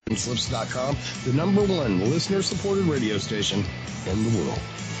FreedomSlips.com, the number one listener-supported radio station in the world.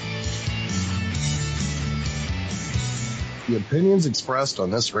 The opinions expressed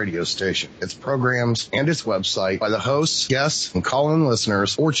on this radio station, its programs, and its website by the hosts, guests, and call-in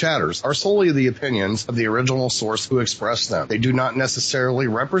listeners or chatters are solely the opinions of the original source who expressed them. They do not necessarily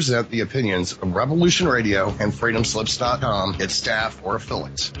represent the opinions of Revolution Radio and FreedomSlips.com, its staff, or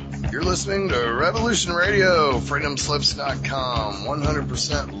affiliates. You're listening to Revolution Radio, FreedomSlips.com,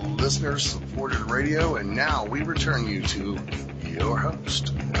 100% listener-supported radio, and now we return you to your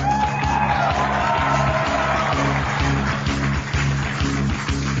host.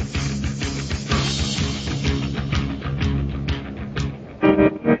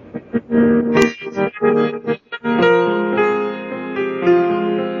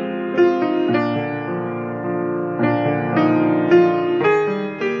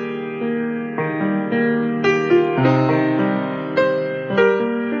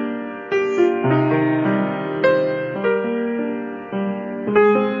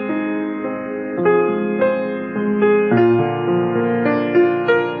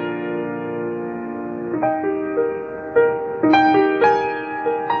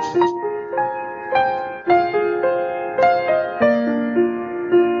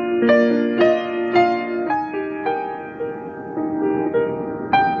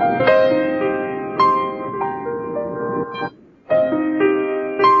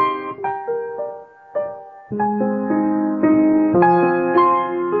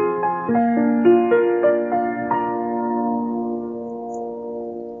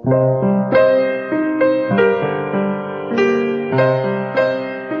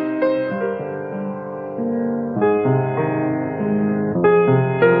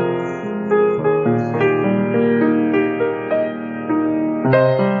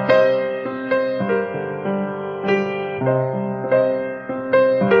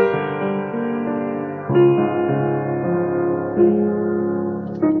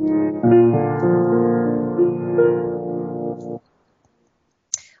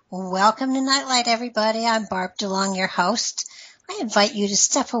 Welcome to Nightlight, everybody. I'm Barb DeLong, your host. I invite you to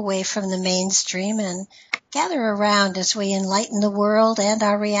step away from the mainstream and gather around as we enlighten the world and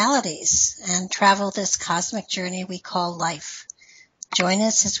our realities and travel this cosmic journey we call life. Join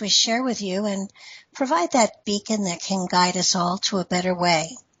us as we share with you and provide that beacon that can guide us all to a better way.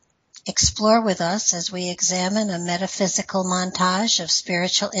 Explore with us as we examine a metaphysical montage of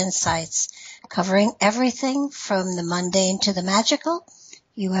spiritual insights covering everything from the mundane to the magical,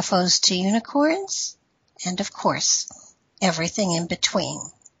 UFOs to unicorns, and of course, everything in between.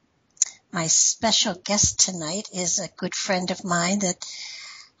 My special guest tonight is a good friend of mine that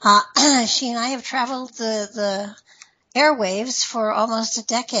she and I have traveled the airwaves for almost a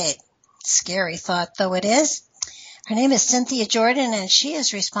decade. Scary thought though it is. Her name is Cynthia Jordan, and she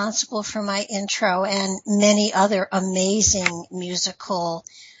is responsible for my intro and many other amazing musical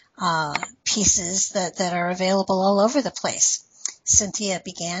pieces that are available all over the place. Cynthia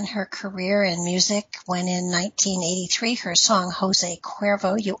began her career in music when in 1983 her song Jose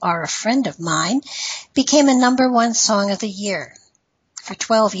Cuervo, You Are a Friend of Mine, became a #1 song of the year. For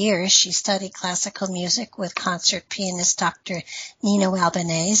 12 years she studied classical music with concert pianist Dr. Nino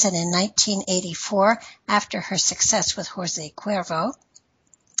Albanese, and in 1984, after her success with Jose Cuervo,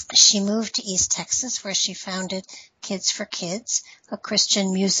 she moved to East Texas where she founded Kids for Kids, a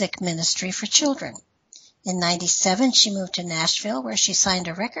Christian music ministry for children. In 1997, she moved to Nashville, where she signed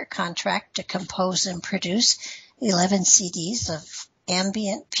a record contract to compose and produce 11 CDs of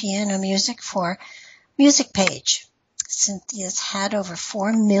ambient piano music for Music Page. Cynthia's had over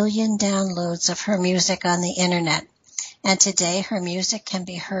 4 million downloads of her music on the internet, and today her music can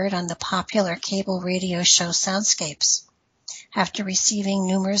be heard on the popular cable radio show Soundscapes. After receiving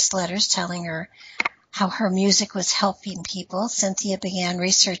numerous letters telling her how her music was helping people, Cynthia began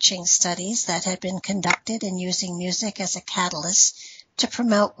researching studies that had been conducted in using music as a catalyst to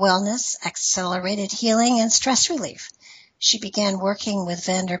promote wellness, accelerated healing, and stress relief. She began working with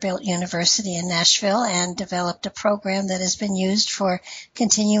Vanderbilt University in Nashville and developed a program that has been used for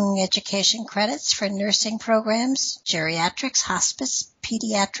continuing education credits for nursing programs, geriatrics, hospice,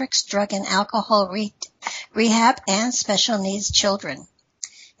 pediatrics, drug and alcohol rehab, and special needs children.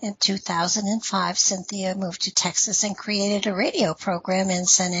 In 2005, Cynthia moved to Texas and created a radio program in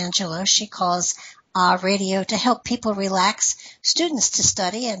San Angelo she calls Radio to help people relax, students to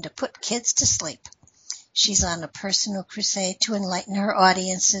study, and to put kids to sleep. She's on a personal crusade to enlighten her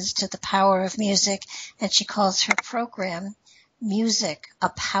audiences to the power of music, and she calls her program Music, a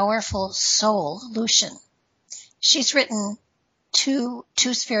Powerful Solution. She's written two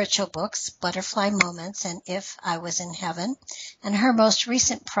spiritual books, Butterfly Moments and If I Was in Heaven. And her most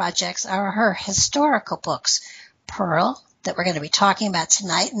recent projects are her historical books, Pearl, that we're going to be talking about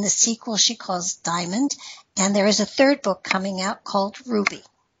tonight, and the sequel she calls Diamond. And there is a third book coming out called Ruby.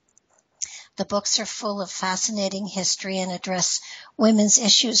 The books are full of fascinating history and address women's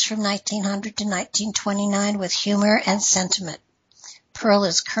issues from 1900 to 1929 with humor and sentiment. Pearl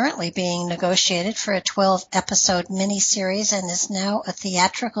is currently being negotiated for a 12-episode miniseries and is now a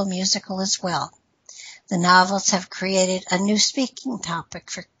theatrical musical as well. The novels have created a new speaking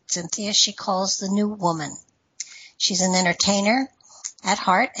topic for Cynthia she calls the New Woman. She's an entertainer at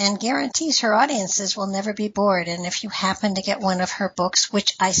heart and guarantees her audiences will never be bored. And if you happen to get one of her books,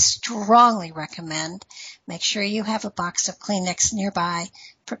 which I strongly recommend, make sure you have a box of Kleenex nearby.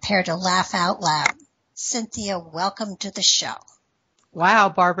 Prepare to laugh out loud. Cynthia, welcome to the show. Wow,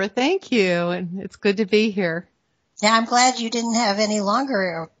 Barbara, thank you. And it's good to be here. Yeah, I'm glad you didn't have any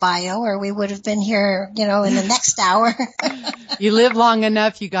longer bio or we would have been here, in the next hour. You live long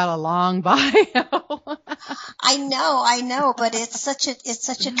enough, you got a long bio. I know, but it's such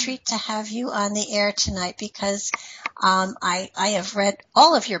a treat to have you on the air tonight because I have read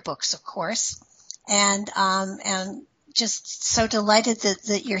all of your books, of course, and just so delighted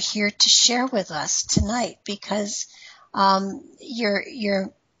that you're here to share with us tonight because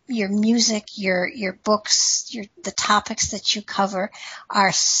your music, your books, the topics that you cover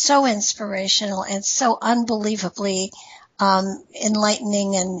are so inspirational and so unbelievably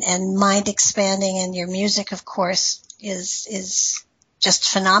enlightening and mind expanding, and your music, of course, is just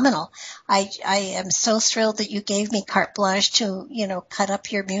phenomenal. I am so thrilled that you gave me carte blanche to, cut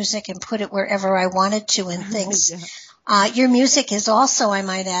up your music and put it wherever I wanted to and things. Yeah. Your music is also, I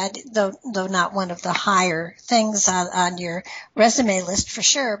might add, though not one of the higher things on your resume list for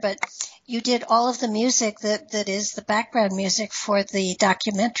sure, but you did all of the music that is the background music for the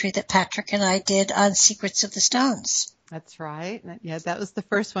documentary that Patrick and I did on Secrets of the Stones. That's right. Yeah, that was the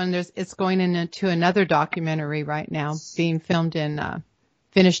first one. It's going into another documentary right now, being filmed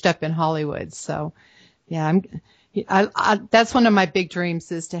finished up in Hollywood. So, yeah, that's one of my big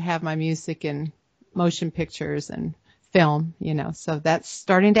dreams is to have my music in motion pictures and film. So that's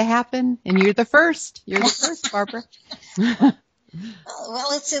starting to happen, and you're the first. You're the first, Barbara.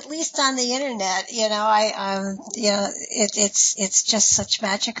 Well, it's at least on the internet, it's just such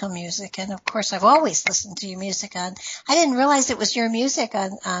magical music. And of course, I've always listened to your music I didn't realize it was your music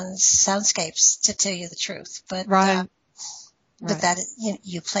on Soundscapes, to tell you the truth. But, right. But that,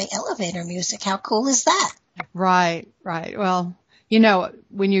 you play elevator music. How cool is that? Right. Well,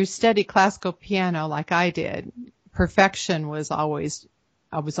 when you study classical piano like I did, perfection was always,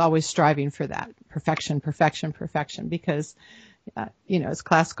 I was always striving for that. Perfection, because it's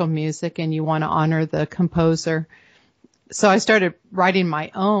classical music and you want to honor the composer. So I started writing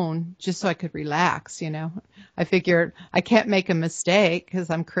my own just so I could relax, I figured I can't make a mistake because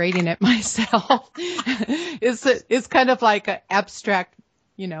I'm creating it myself. It's kind of like an abstract,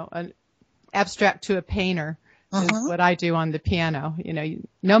 an abstract to a painter is what I do on the piano.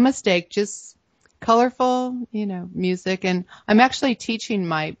 No mistake, just colorful, music. And I'm actually teaching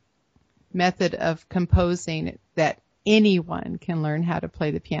my method of composing that anyone can learn how to play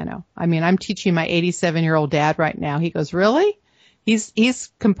the piano. I mean, I'm teaching my 87-year-old dad right now. He goes, really?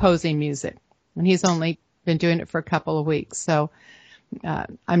 He's composing music, and he's only been doing it for a couple of weeks. So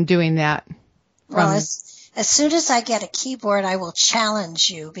I'm doing that. Well, as soon as I get a keyboard, I will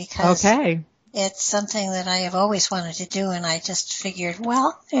challenge you because it's something that I have always wanted to do, and I just figured,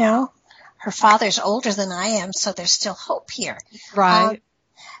 well, her father's older than I am, so there's still hope here. Right.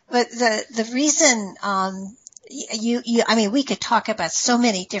 But the reason I mean, we could talk about so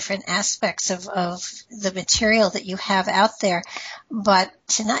many different aspects of the material that you have out there, but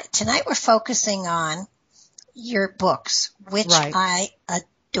tonight we're focusing on your books, which I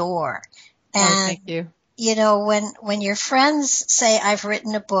adore. And, thank you. When your friends say I've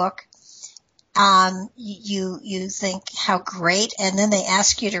written a book, you think how great, and then they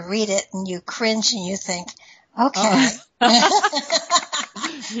ask you to read it and you cringe and you think, okay.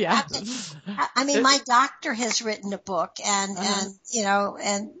 Yeah. I mean, my doctor has written a book and I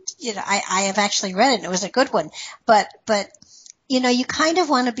have actually read it and it was a good one. But you kind of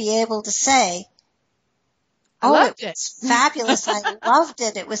want to be able to say, it was fabulous. I loved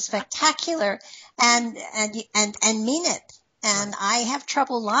it. It was spectacular and mean it. And I have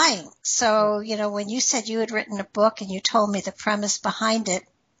trouble lying. So, when you said you had written a book and you told me the premise behind it,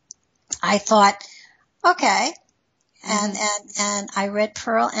 I thought, okay. And I read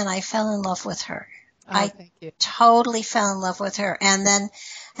Pearl and I fell in love with her. Thank you. Totally fell in love with her. And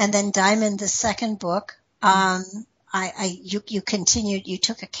then Diamond, the second book, you continued, you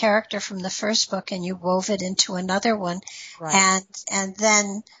took a character from the first book and you wove it into another one. Right. And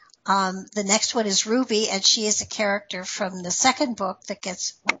then, the next one is Ruby, and she is a character from the second book that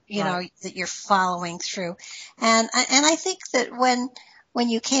gets, that you're following through. And I think that when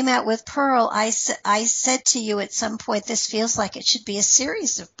you came out with Pearl, I said to you at some point, this feels like it should be a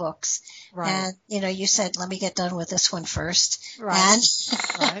series of books. Right. And, you said, let me get done with this one first. Right.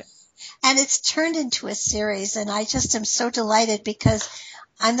 And, and it's turned into a series, and I just am so delighted because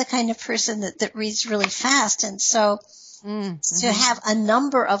I'm the kind of person that reads really fast. And so to have a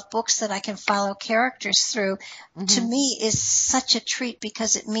number of books that I can follow characters through, to me is such a treat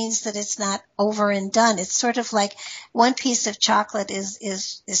because it means that it's not over and done. It's sort of like one piece of chocolate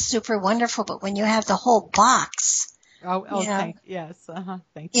is super wonderful, but when you have the whole box, thank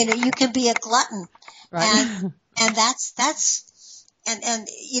you. You can be a glutton. Right. And that's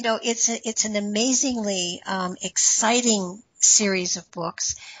it's an amazingly exciting series of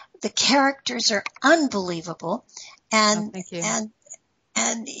books. The characters are unbelievable. And, thank you.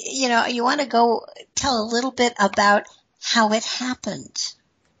 And you want to go tell a little bit about how it happened.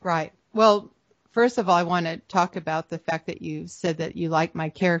 Right. Well, first of all, I want to talk about the fact that you said that you like my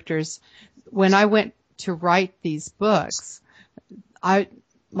characters. When I went to write these books, my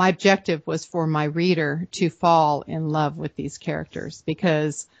objective was for my reader to fall in love with these characters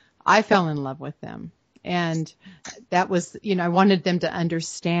because I fell in love with them. And that was, I wanted them to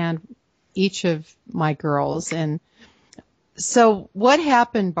understand each of my girls. And so what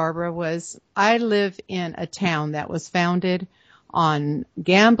happened, Barbara, was I live in a town that was founded on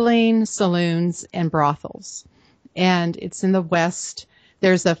gambling, saloons, and brothels. And it's in the West.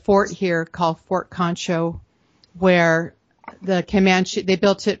 There's a fort here called Fort Concho where the Comanche, they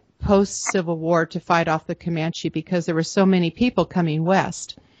built it post-Civil War to fight off the Comanche because there were so many people coming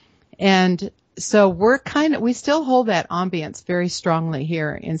west. And so we still hold that ambience very strongly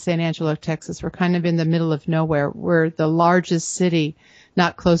here in San Angelo, Texas. We're kind of in the middle of nowhere. We're the largest city,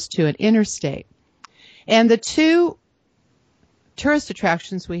 not close to an interstate. And the two tourist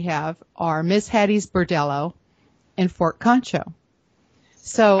attractions we have are Miss Hattie's Bordello and Fort Concho.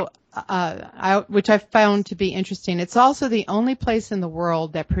 So, which I found to be interesting. It's also the only place in the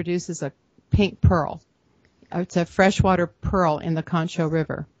world that produces a pink pearl. It's a freshwater pearl in the Concho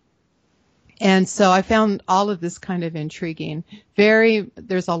River. And so I found all of this kind of intriguing.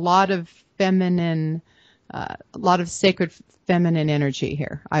 There's a lot of feminine, a lot of sacred feminine energy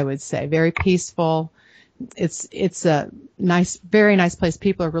here, I would say. Very peaceful. It's a nice, very nice place.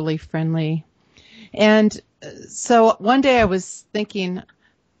 People are really friendly. And so one day I was thinking,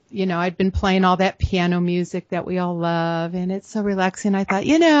 I'd been playing all that piano music that we all love, and it's so relaxing. I thought,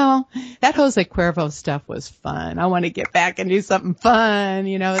 that Jose Cuervo stuff was fun. I want to get back and do something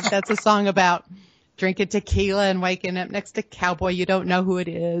fun. That's a song about drinking tequila and waking up next to cowboy you don't know who it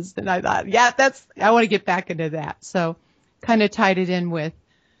is. And I thought, I want to get back into that. So kind of tied it in with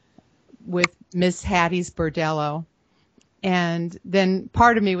Miss Hattie's Bordello. And then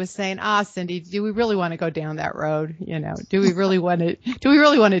part of me was saying, Cindy, do we really want to go down that road? Do we really want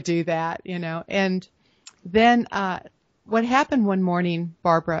to do that? And then, what happened one morning,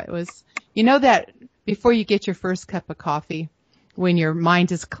 Barbara, it was, that before you get your first cup of coffee, when your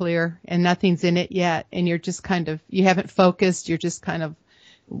mind is clear and nothing's in it yet, and you're just you haven't focused, you're just kind of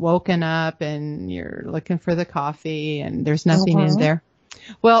woken up and you're looking for the coffee and there's nothing in there.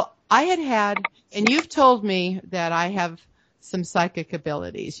 Well, I had, and you've told me that I have some psychic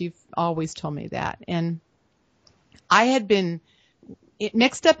abilities. You've always told me that. And I had been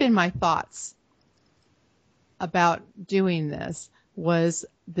mixed up in my thoughts about doing this was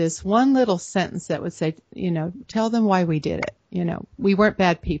this one little sentence that would say, tell them why we did it. We weren't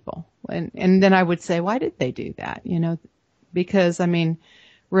bad people. And then I would say, why did they do that? Because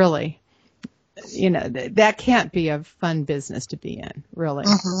really, that can't be a fun business to be in, really.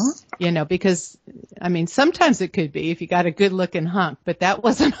 Because, sometimes it could be if you got a good looking hunk, but that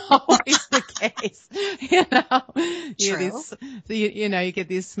wasn't always the case, True. You get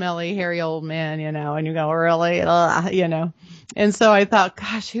these smelly, hairy old men, and you go, really? And so I thought,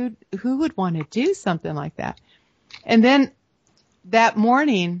 gosh, who would want to do something like that? And then that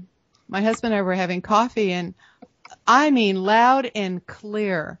morning, my husband and I were having coffee, and loud and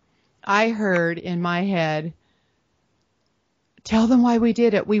clear, I heard in my head, tell them why we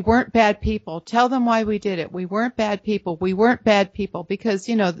did it. We weren't bad people. Tell them why we did it. We weren't bad people. We weren't bad people because,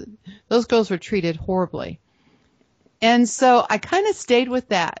 those girls were treated horribly. And so I kind of stayed with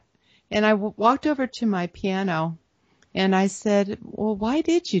that. And I walked over to my piano and I said, well, why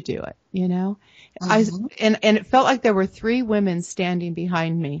did you do it? And it felt like there were three women standing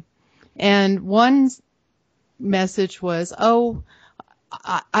behind me. And one message was,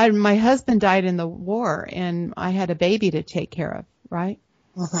 my husband died in the war and I had a baby to take care of, right?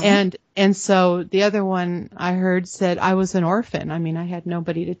 Uh-huh. And so the other one I heard said I was an orphan. I mean, I had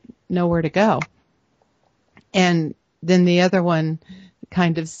nowhere to go. And then the other one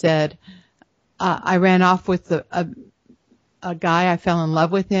kind of said, I ran off with a guy. I fell in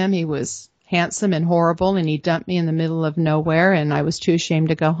love with him. He was handsome and horrible, and he dumped me in the middle of nowhere, and I was too ashamed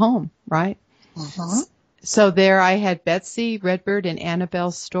to go home, right? Uh-huh. So there I had Betsy, Redbird, and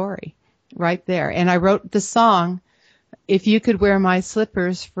Annabelle's story right there. And I wrote the song, if you could wear my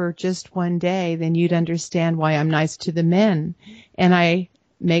slippers for just one day, then you'd understand why I'm nice to the men. And I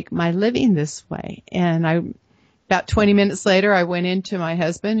make my living this way. And about 20 minutes later, I went into my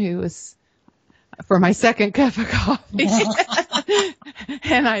husband, who was for my second cup of coffee.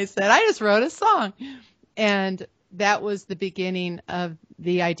 And I said, I just wrote a song. And that was the beginning of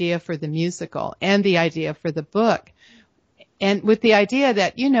the idea for the musical and the idea for the book. And with the idea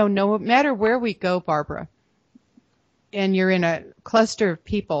that, no matter where we go, Barbara, and you're in a cluster of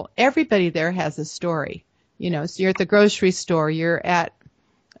people, everybody there has a story. So you're at the grocery store, you're at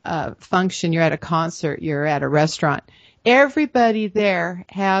a function, you're at a concert, you're at a restaurant. Everybody there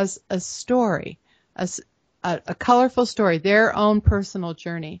has a story, a colorful story, their own personal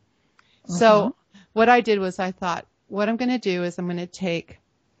journey. Uh-huh. So what I did was I thought, what I'm going to do is I'm going to take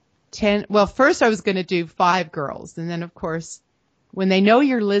 10, well, first I was going to do 5 girls. And then, of course, when they know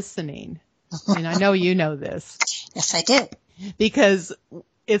you're listening, and I know you know this. Yes, I do. Because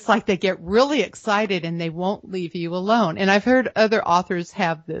it's like they get really excited and they won't leave you alone. And I've heard other authors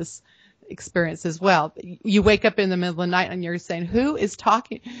have this experience as well. You wake up in the middle of the night and you're saying, who is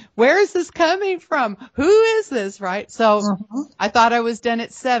talking? Where is this coming from? Who is this? Right? So uh-huh. I thought I was done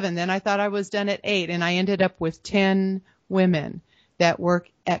at 7. Then I thought I was done at 8. And I ended up with 10 women that work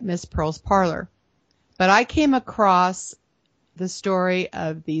at Miss Pearl's Parlor. But I came across the story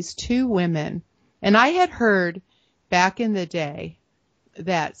of these 2 women. And I had heard back in the day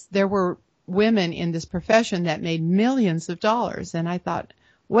that there were women in this profession that made millions of dollars. And I thought,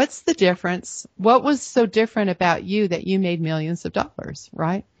 what's the difference? What was so different about you that you made millions of dollars,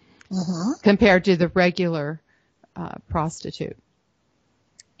 right? Uh-huh. Compared to the regular prostitute.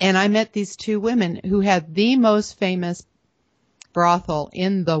 And I met these 2 women who had the most famous brothel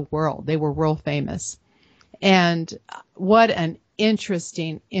in the world. They were world famous. And what an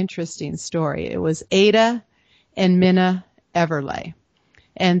interesting story. It was Ada and Minna Everley.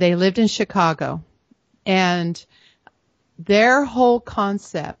 And they lived in Chicago. And their whole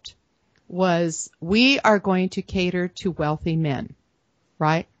concept was, we are going to cater to wealthy men,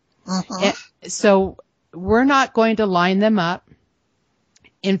 right? Uh-huh. And so we're not going to line them up.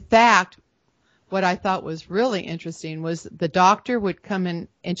 In fact, what I thought was really interesting was the doctor would come in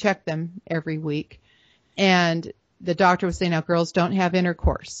and check them every week. And the doctor would say, now girls don't have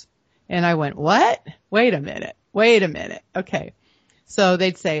intercourse. And I went, what? Wait a minute. Okay. So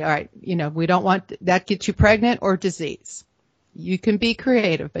they'd say, all right, we don't want that gets you pregnant or disease. You can be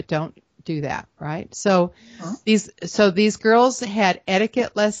creative, but don't do that, right? So these girls had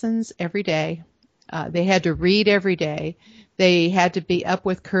etiquette lessons every day. They had to read every day. They had to be up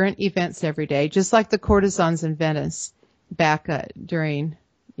with current events every day, just like the courtesans in Venice back during,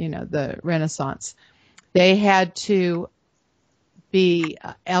 the Renaissance. They had to be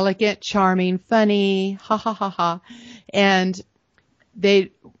elegant, charming, funny, ha ha ha ha. And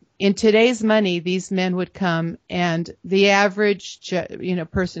in today's money, these men would come and the average,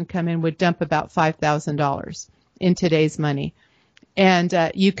 person come in would dump about $5,000 in today's money. And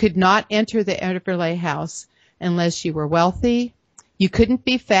you could not enter the Everley house unless you were wealthy. You couldn't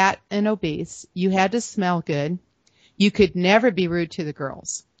be fat and obese. You had to smell good. You could never be rude to the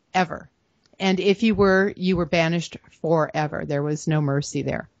girls, ever. And if you were banished forever. There was no mercy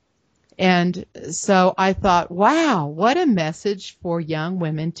there. And so I thought, wow, what a message for young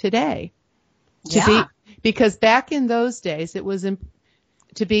women today. Because back in those days, it was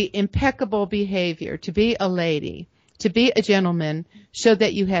to be impeccable behavior, to be a lady, to be a gentleman, showed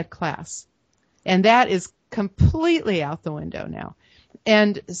that you had class. And that is completely out the window now.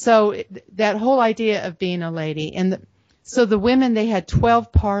 And so that whole idea of being a lady, so the women, they had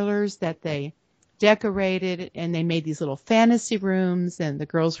 12 parlors that they decorated, and they made these little fantasy rooms, and the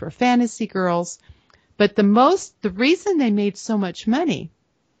girls were fantasy girls. But the reason they made so much money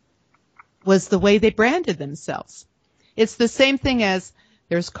was the way they branded themselves. It's the same thing as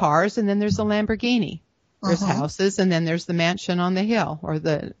there's cars, and then there's a Lamborghini. There's houses, and then there's the mansion on the hill or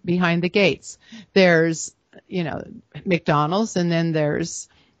the behind the gates. There's, McDonald's, and then there's,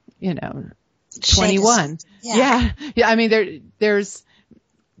 21. Yeah. I mean,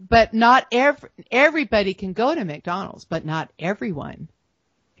 but not everybody can go to McDonald's, but not everyone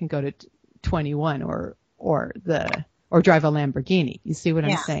can go to 21 or drive a Lamborghini. You see what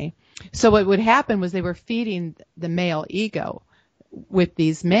I'm saying? So what would happen was they were feeding the male ego with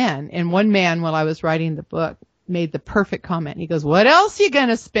these men. And one man, while I was writing the book, made the perfect comment. He goes, "What else are you going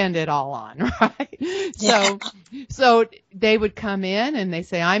to spend it all on?" Right? So they would come in and they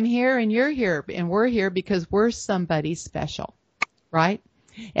say, "I'm here and you're here and we're here because we're somebody special." Right?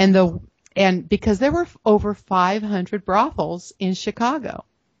 And because there were over 500 brothels in Chicago.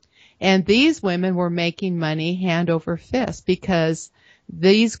 And these women were making money hand over fist because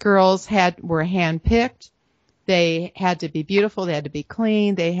these girls were handpicked. They had to be beautiful. They had to be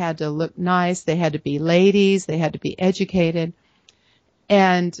clean. They had to look nice. They had to be ladies. They had to be educated.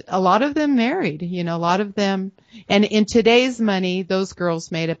 And a lot of them married, a lot of them. And in today's money, those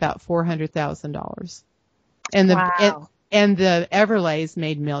girls made about $400,000. And the Everleighs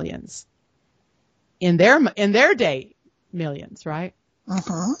made millions. In their day, millions, right?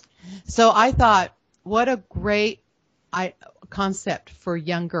 Uh-huh. So I thought, what a great concept for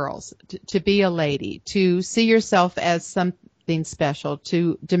young girls to be a lady, to see yourself as something special,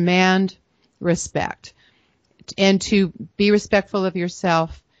 to demand respect, and to be respectful of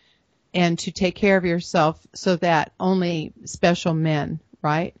yourself, and to take care of yourself so that only special men,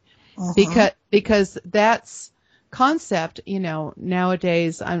 right? Uh-huh. Because that's concept,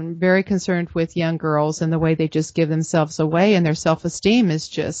 nowadays I'm very concerned with young girls and the way they just give themselves away, and their self-esteem is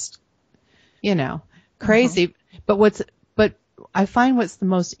just, crazy. Uh-huh. But I find what's the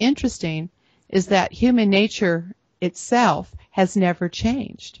most interesting is that human nature itself has never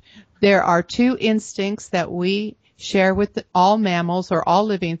changed. There are two instincts that we share with all mammals or all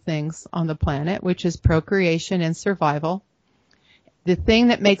living things on the planet, which is procreation and survival. The thing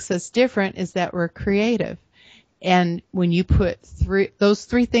that makes us different is that we're creative. And when you put those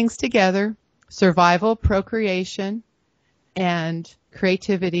three things together, survival, procreation, and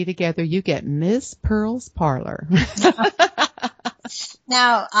creativity together, you get Miss Pearl's Parlor.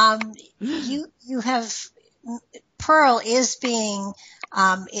 Now, you have, Pearl is being,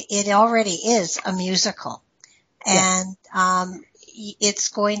 it already is a musical. And, it's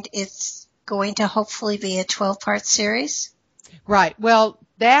going to hopefully be a 12-part series. Right. Well,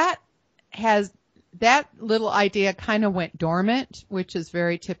 that little idea kind of went dormant, which is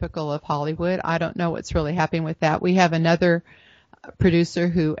very typical of Hollywood. I don't know what's really happening with that. We have another producer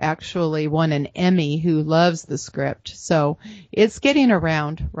who actually won an Emmy who loves the script. So it's getting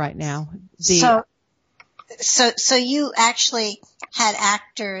around right now. So you actually had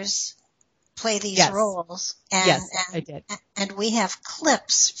actors play these roles. Yes, I did. And we have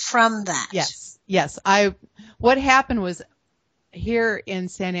clips from that. Yes. What happened was, here in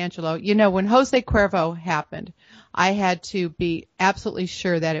San Angelo, when Jose Cuervo happened, I had to be absolutely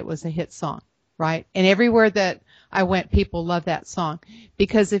sure that it was a hit song, right? And everywhere that I went, people love that song.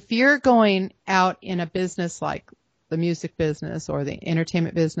 Because if you're going out in a business like the music business or the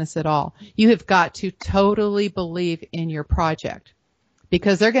entertainment business at all, you have got to totally believe in your project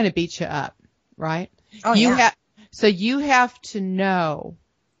because they're going to beat you up, right? Oh, yeah. So you have to know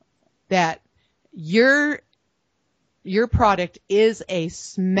that your product is a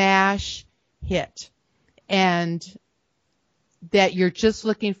smash hit and that you're just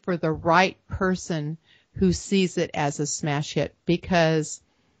looking for the right person who sees it as a smash hit, because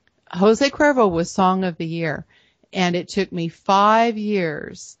Jose Cuervo was Song of the Year, and it took me 5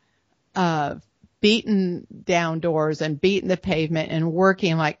 years of beating down doors and beating the pavement and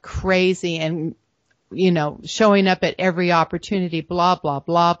working like crazy and, showing up at every opportunity, blah, blah,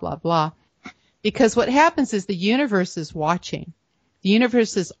 blah, blah, blah. Because what happens is the universe is watching. The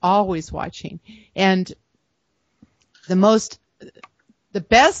universe is always watching. And the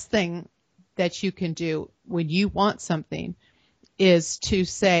best thing that you can do when you want something is to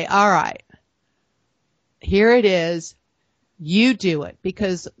say, all right, here it is. You do it.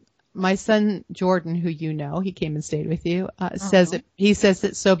 Because my son Jordan, who he came and stayed with you, says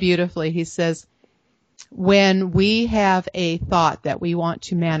it so beautifully. He says, when we have a thought that we want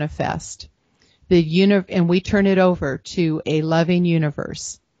to manifest, and we turn it over to a loving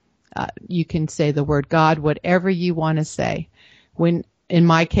universe. You can say the word God, whatever you want to say. In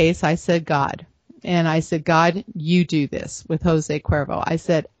my case, I said God. And I said, God, you do this with Jose Cuervo. I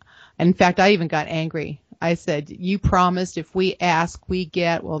said, in fact, I even got angry. I said, you promised if we ask, we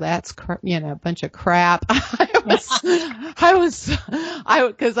get. Well, that's, a bunch of crap. Because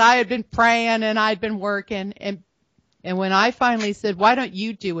I had been praying and I'd been working. And when I finally said, why don't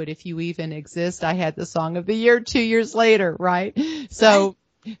you do it if you even exist? I had the Song of the Year 2 years later, right? So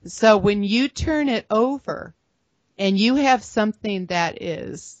when you turn it over And you have something that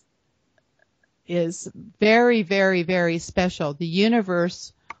is very, very, very special. The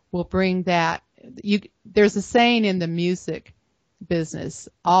universe will bring that. There's a saying in the music business,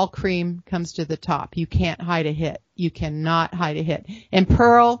 all cream comes to the top. You can't hide a hit. You cannot hide a hit. And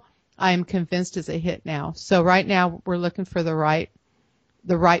Pearl, I am convinced, is a hit now. So right now we're looking for the right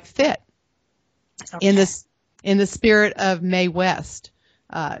fit. Okay. In the spirit of Mae West.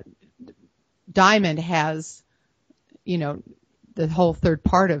 Diamond has, the whole third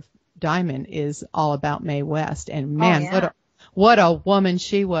part of Diamond is all about Mae West. And man, what a woman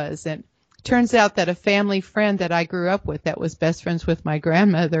she was. And turns out that a family friend that I grew up with that was best friends with my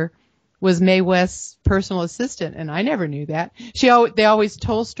grandmother was Mae West's personal assistant, and I never knew that. They always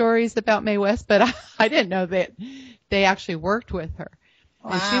told stories about Mae West, but I didn't know that they actually worked with her.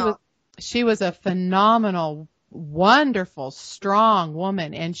 Wow. And she was a phenomenal, wonderful, strong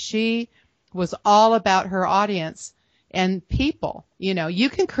woman, and she was all about her audience and people. You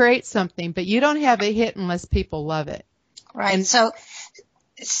can create something, but you don't have a hit unless people love it. Right. And so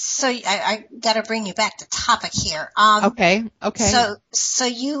I got to bring you back to topic here. Okay. So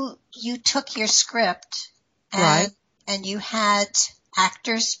you took your script Right. and you had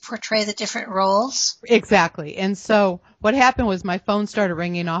actors portray the different roles? Exactly. And so what happened was my phone started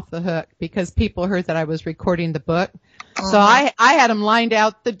ringing off the hook because people heard that I was recording the book. So I had them lined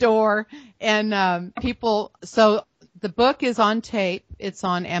out the door, and so the book is on tape. It's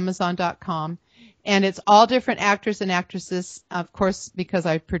on Amazon.com. And it's all different actors and actresses. Of course, because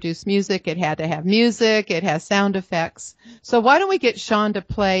I produce music, it had to have music. It has sound effects. So why don't we get Sean to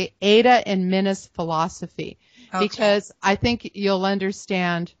play Ada and Minna's philosophy? Okay. Because I think you'll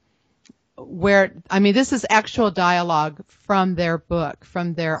understand this is actual dialogue from their book,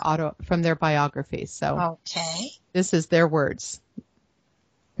 from their biography. So okay. This is their words.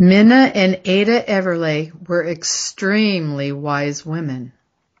 Minna and Ada Everleigh were extremely wise women.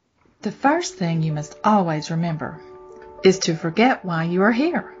 The first thing you must always remember is to forget why you are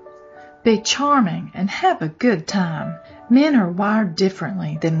here. Be charming and have a good time. Men are wired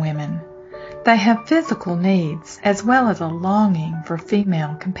differently than women. They have physical needs as well as a longing for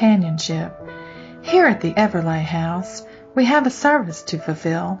female companionship. Here at the Everleigh House, we have a service to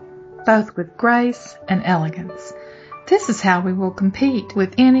fulfill, both with grace and elegance. This is how we will compete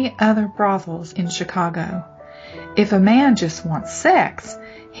with any other brothels in Chicago. If a man just wants sex,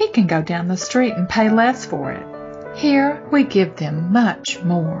 he can go down the street and pay less for it. Here, we give them much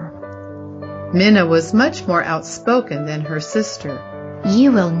more. Minna was much more outspoken than her sister.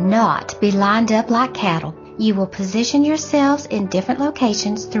 You will not be lined up like cattle. You will position yourselves in different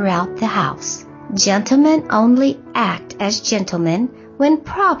locations throughout the house. Gentlemen only act as gentlemen when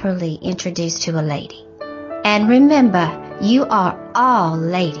properly introduced to a lady. And remember, you are all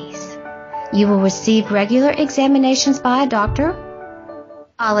ladies. You will receive regular examinations by a doctor.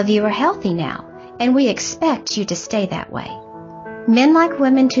 All of you are healthy now, and we expect you to stay that way. Men like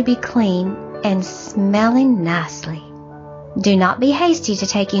women to be clean and smelling nicely. Do not be hasty to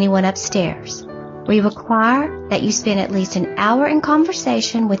take anyone upstairs. We require that you spend at least an hour in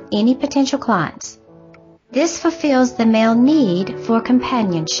conversation with any potential clients. This fulfills the male need for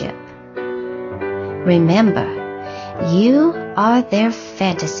companionship. Remember, you are their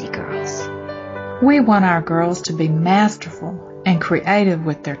fantasy girls. We want our girls to be masterful and creative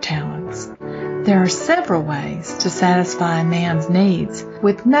with their talents. There are several ways to satisfy a man's needs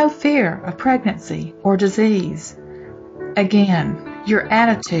with no fear of pregnancy or disease. Again, your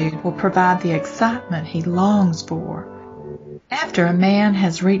attitude will provide the excitement he longs for. After a man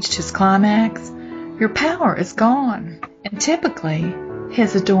has reached his climax, your power is gone, and typically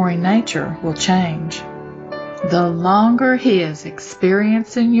his adoring nature will change. The longer he is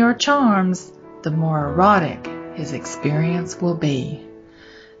experiencing your charms, the more erotic his experience will be.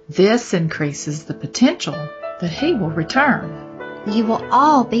 This increases the potential that he will return. You will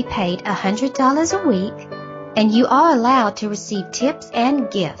all be paid $100 a week, and you are allowed to receive tips and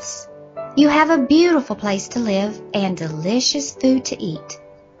gifts. You have a beautiful place to live and delicious food to eat.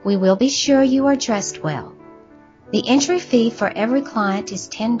 We will be sure you are dressed well. The entry fee for every client is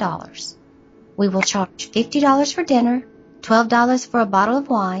 $10. We will charge $50 for dinner, $12 for a bottle of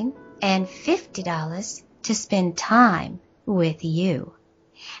wine, and $50 to spend time with you.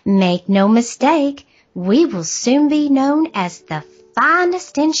 Make no mistake, we will soon be known as the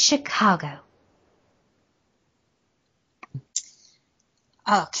finest in Chicago.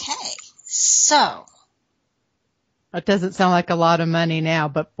 Okay, so. It doesn't sound like a lot of money now,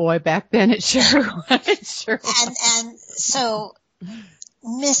 but boy, back then it sure was. And so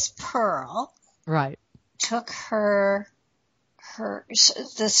Miss Pearl. Right. Took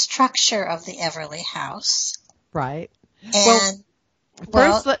the structure of the Everleigh House Right. And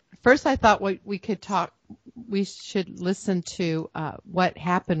First I thought we should listen to what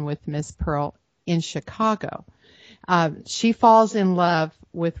happened with Miss Pearl in Chicago. She falls in love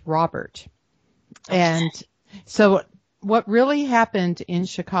with Robert. Okay. And so what really happened in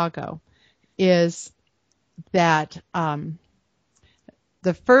Chicago is that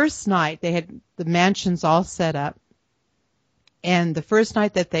the first night they had the mansions all set up, and the first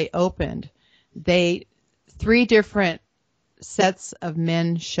night that they opened, 3 different sets of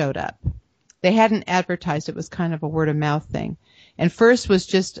men showed up. They hadn't advertised. It was kind of a word of mouth thing. And first was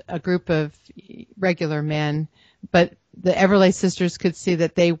just a group of regular men, but the Everleigh sisters could see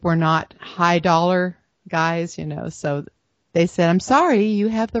that they were not high dollar guys, so they said, "I'm sorry, you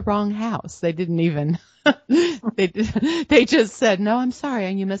have the wrong house." They didn't even, they just said, "No, I'm sorry,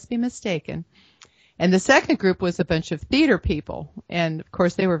 and you must be mistaken." And the second group was a bunch of theater people. And of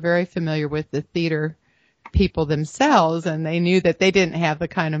course they were very familiar with the theater people themselves, and they knew that they didn't have the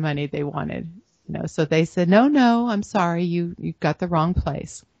kind of money they wanted, so they said, no, I'm sorry, you got the wrong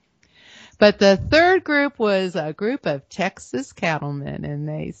place. But the third group was a group of Texas cattlemen, and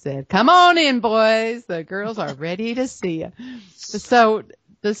they said, "Come on in, boys, the girls are ready to see you." So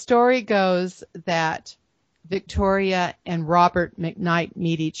the story goes that Victoria and Robert McKnight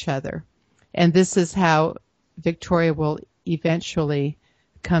meet each other, and this is how Victoria will eventually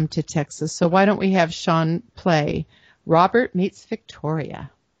come to Texas. So why don't we have Sean play Robert Meets Victoria?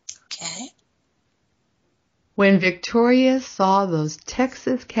 Okay. When Victoria saw those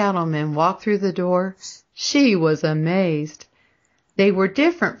Texas cattlemen walk through the door, she was amazed. They were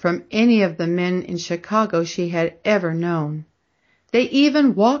different from any of the men in Chicago she had ever known. They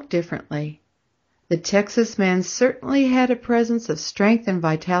even walked differently. The Texas men certainly had a presence of strength and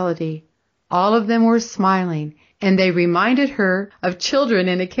vitality. All of them were smiling, and they reminded her of children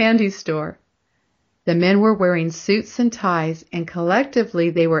in a candy store. The men were wearing suits and ties, and collectively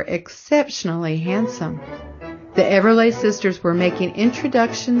they were exceptionally handsome. The Everleigh sisters were making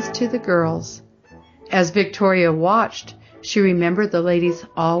introductions to the girls. As Victoria watched, she remembered the ladies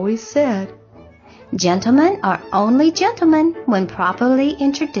always said, "Gentlemen are only gentlemen when properly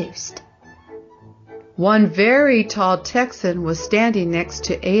introduced." One very tall Texan was standing next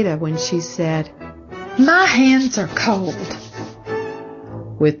to Ada when she said, "My hands are cold."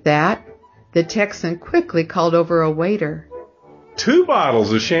 With that, the Texan quickly called over a waiter. 2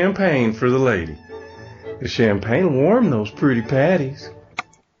 bottles of champagne for the lady. The champagne will warm those pretty patties.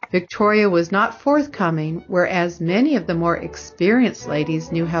 Victoria was not forthcoming, whereas many of the more experienced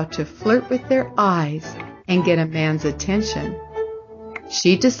ladies knew how to flirt with their eyes and get a man's attention.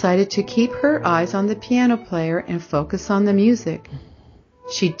 She decided to keep her eyes on the piano player and focus on the music.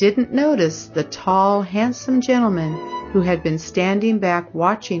 She didn't notice the tall, handsome gentleman who had been standing back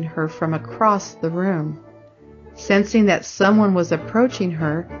watching her from across the room. Sensing that someone was approaching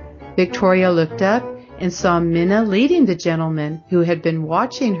her, Victoria looked up and saw Minna leading the gentleman who had been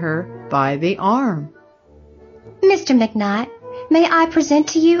watching her by the arm. "Mr. McKnight, may I present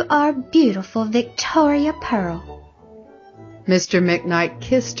to you our beautiful Victoria Pearl?" Mr. McKnight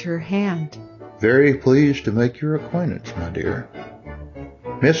kissed her hand. "Very pleased to make your acquaintance, my dear.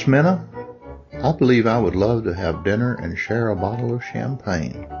 Miss Minna, I believe I would love to have dinner and share a bottle of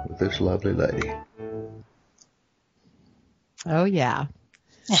champagne with this lovely lady." Oh, yeah.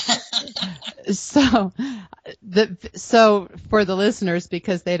 So for the listeners,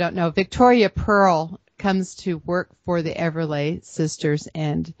 because they don't know, Victoria Pearl comes to work for the Everleigh sisters,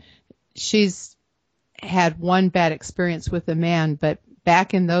 and she's had one bad experience with a man, but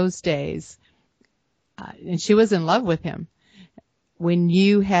back in those days, and she was in love with him. When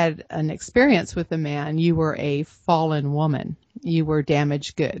you had an experience with a man, you were a fallen woman. You were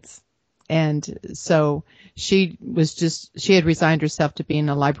damaged goods. And so she had resigned herself to being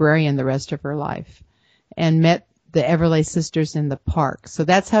a librarian the rest of her life and met the Everleigh sisters in the park. So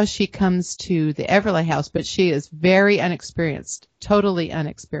that's how she comes to the Everleigh house, but she is very unexperienced, totally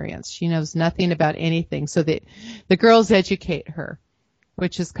unexperienced. She knows nothing about anything. So the girls educate her,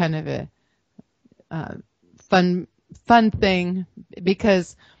 which is kind of a fun thing,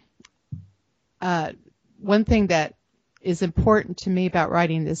 because one thing that is important to me about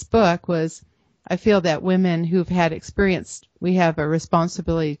writing this book was I feel that women who've had experience, we have a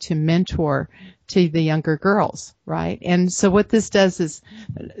responsibility to mentor to the younger girls, right? And so what this does is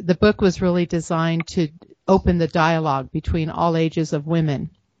the book was really designed to open the dialogue between all ages of women.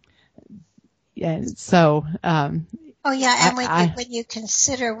 And so when you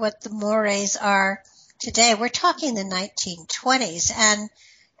consider what the mores are today, we're talking the 1920s,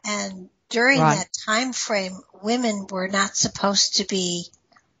 and during right. that time frame, women were not supposed to be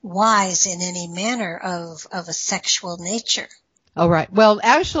wise in any manner of a sexual nature. Oh, right. Well,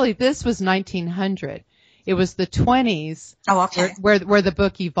 actually, this was 1900. It was the 20s where the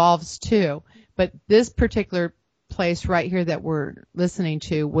book evolves to. But this particular place right here that we're listening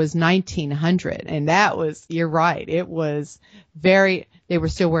to was 1900. And that was, you're right, it was they were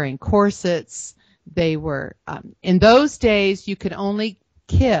still wearing corsets. They were, in those days, you could only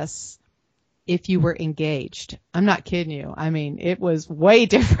kiss if you were engaged. I'm not kidding you. I mean, it was way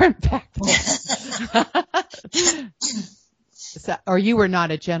different back then. Or you were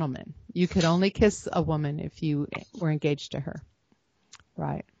not a gentleman. You could only kiss a woman if you were engaged to her.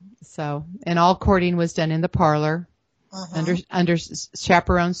 Right. So, and all courting was done in the parlor under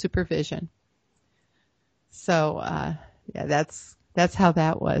chaperone supervision. So, yeah, that's how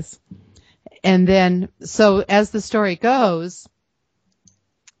that was. And then, so as the story goes,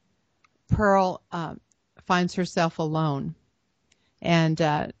 Pearl finds herself alone. And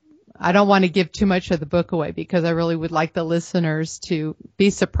I don't want to give too much of the book away because I really would like the listeners to be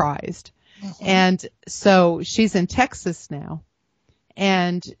surprised. And so she's in Texas now,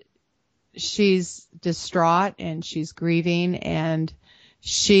 and she's distraught and she's grieving, and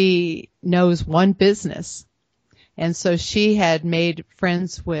she knows one business. And so she had made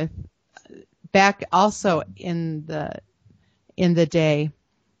friends with, back also in the day,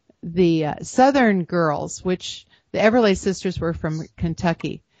 the Southern girls, which the Everleigh sisters were from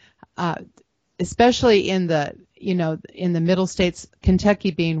Kentucky, especially in the middle states,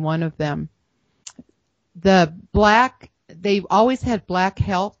 Kentucky being one of them. They always had black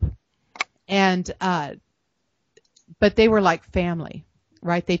help, and but they were like family,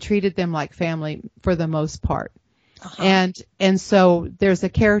 right? They treated them like family for the most part. And so there's a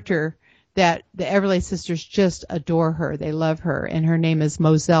character that the Everleigh sisters just adore her. They love her, and her name is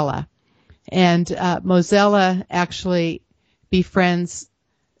Mozella. And Mozella actually befriends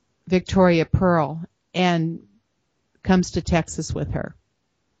Victoria Pearl and comes to Texas with her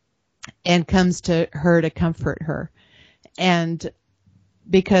and comes to her to comfort her. And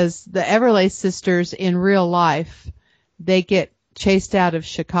because the Everleigh sisters in real life, they get chased out of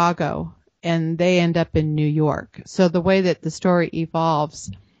Chicago and they end up in New York. So the way that the story evolves,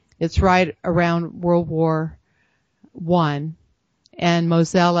 it's right around World War I, and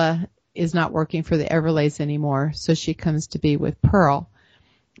Mozella is not working for the Everleighs anymore, so she comes to be with Pearl.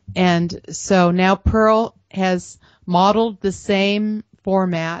 And so now Pearl has modeled the same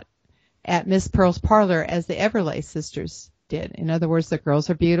format at Miss Pearl's parlor as the Everleigh sisters did. In other words, the girls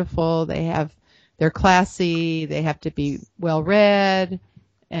are beautiful, they're classy, they have to be well read,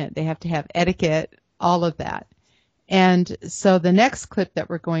 and they have to have etiquette, all of that. And so the next clip that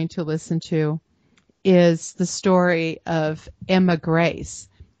we're going to listen to is the story of Emma Grace.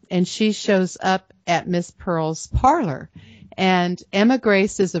 And she shows up at Miss Pearl's parlor. And Emma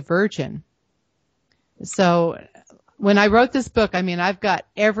Grace is a virgin. So when I wrote this book, I mean, I've got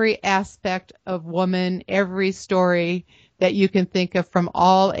every aspect of woman, every story that you can think of from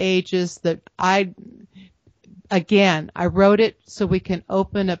all ages that I wrote it so we can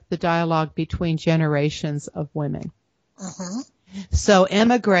open up the dialogue between generations of women. So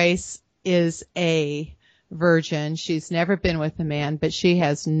Emma Grace is a virgin. She's never been with a man, but she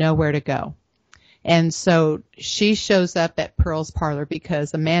has nowhere to go. And so she shows up at Pearl's parlor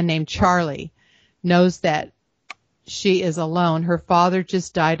because a man named Charlie knows that she is alone. Her father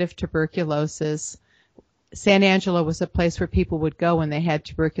just died of tuberculosis. San Angelo was a place where people would go when they had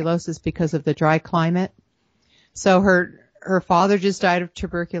tuberculosis because of the dry climate. So her father just died of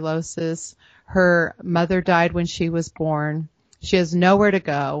tuberculosis. Her mother died when she was born. She has nowhere to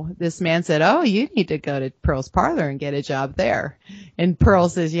go. This man said, "Oh, you need to go to Pearl's parlor and get a job there." And Pearl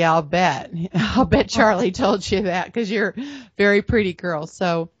says, "Yeah, I'll bet. I'll bet Charlie told you that because you're a very pretty girl."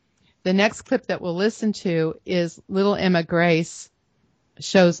 So the next clip that we'll listen to is little Emma Grace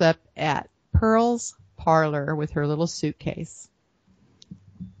shows up at Pearl's parlor with her little suitcase.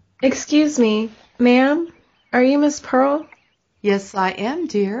 "Excuse me, ma'am, are you Miss Pearl?" "Yes, I am,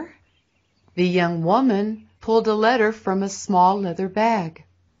 dear." The young woman pulled a letter from a small leather bag.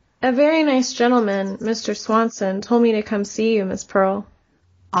 "A very nice gentleman, Mr. Swanson, told me to come see you, Miss Pearl."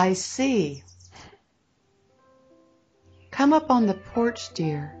 "I see. Come up on the porch,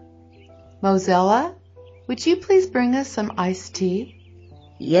 dear. Mozella, would you please bring us some iced tea?"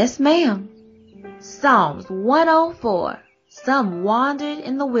 "Yes, ma'am. Psalms 104. Some wandered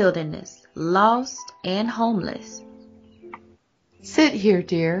in the wilderness, lost and homeless." "Sit here,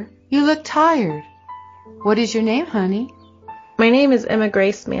 dear. You look tired. What is your name, honey?" "My name is Emma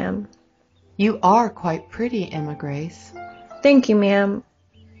Grace, ma'am." "You are quite pretty, Emma Grace." "Thank you, ma'am.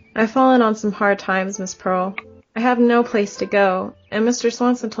 I've fallen on some hard times, Miss Pearl." I have no place to go, and Mr.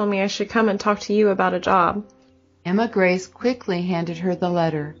 Swanson told me I should come and talk to you about a job. Emma Grace quickly handed her the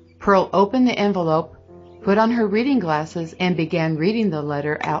letter. Pearl opened the envelope, put on her reading glasses, and began reading the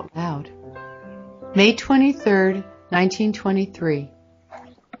letter out loud. May 23rd, 1923.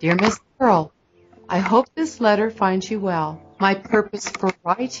 Dear Miss Pearl, I hope this letter finds you well. My purpose for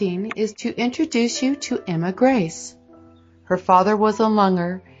writing is to introduce you to Emma Grace. Her father was a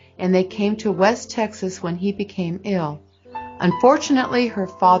lunger, and they came to West Texas when he became ill. Unfortunately, her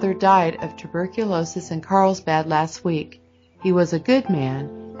father died of tuberculosis in Carlsbad last week. He was a good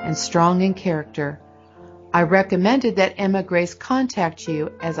man and strong in character. I recommended that Emma Grace contact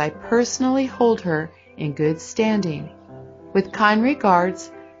you, as I personally hold her in good standing. With kind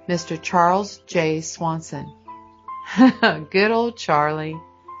regards, Mr. Charles J. Swanson. Good old Charlie.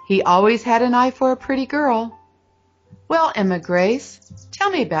 He always had an eye for a pretty girl. Well, Emma Grace, tell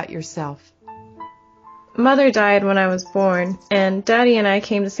me about yourself. Mother died when I was born, and Daddy and I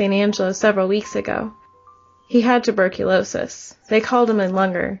came to St. Angelo several weeks ago. He had tuberculosis. They called him a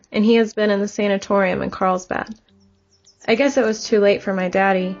lunger, and he has been in the sanatorium in Carlsbad. I guess it was too late for my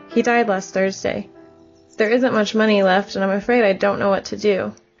daddy. He died last Thursday. There isn't much money left, and I'm afraid I don't know what to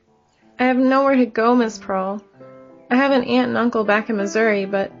do. I have nowhere to go, Miss Pearl. I have an aunt and uncle back in Missouri,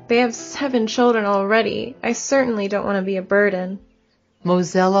 but they have 7 children already. I certainly don't want to be a burden.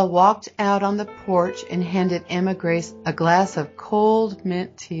 Mozella walked out on the porch and handed Emma Grace a glass of cold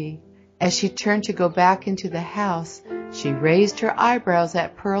mint tea. As she turned to go back into the house, she raised her eyebrows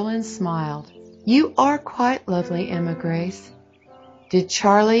at Pearl and smiled. You are quite lovely, Emma Grace. Did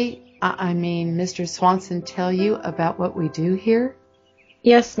Mr. Swanson tell you about what we do here?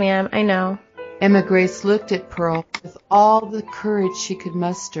 Yes, ma'am, I know. Emma Grace looked at Pearl with all the courage she could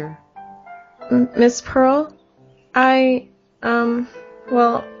muster. Miss Pearl?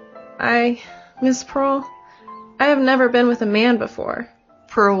 Miss Pearl, I have never been with a man before.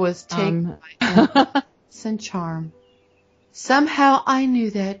 Pearl was taken by innocence and charm. Somehow I knew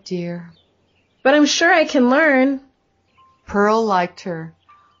that, dear. But I'm sure I can learn. Pearl liked her.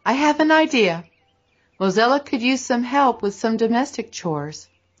 I have an idea. Mozella could use some help with some domestic chores.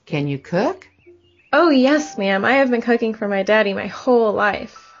 Can you cook? Oh, yes, ma'am. I have been cooking for my daddy my whole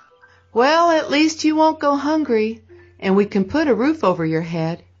life. Well, at least you won't go hungry, and we can put a roof over your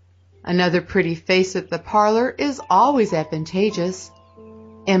head. Another pretty face at the parlor is always advantageous.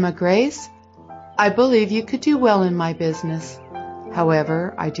 Emma Grace, I believe you could do well in my business.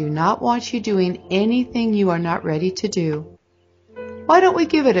 However, I do not want you doing anything you are not ready to do. Why don't we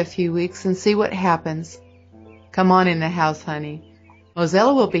give it a few weeks and see what happens? Come on in the house, honey.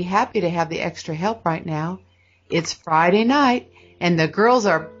 Mozella will be happy to have the extra help right now. It's Friday night, and the girls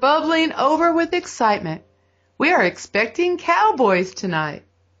are bubbling over with excitement. We are expecting cowboys tonight.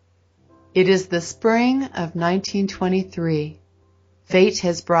 It is the spring of 1923. Fate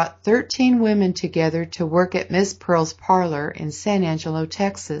has brought 13 women together to work at Miss Pearl's parlor in San Angelo,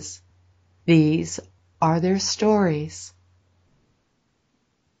 Texas. These are their stories.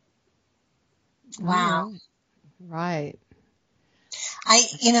 Wow. Right. I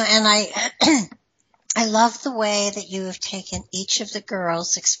love the way that you have taken each of the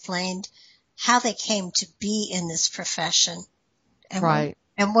girls, explained how they came to be in this profession. And right.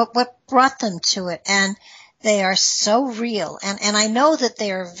 And what brought them to it. And they are so real. And I know that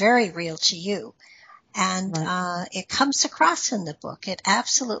they are very real to you. And right. It comes across in the book. It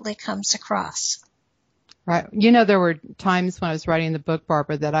absolutely comes across. Right. You know, there were times when I was writing the book,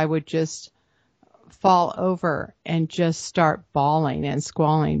 Barbara, that I would just fall over and just start bawling and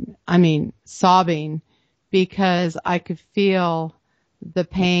squalling. I mean, sobbing, because I could feel the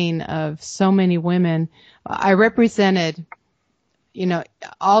pain of so many women. I represented,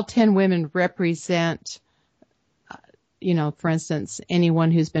 all 10 women represent, for instance,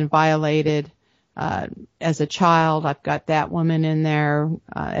 anyone who's been violated as a child. I've got that woman in there.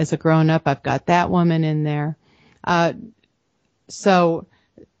 As a grown-up, I've got that woman in there. So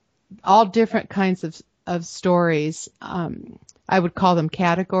all different kinds of stories, I would call them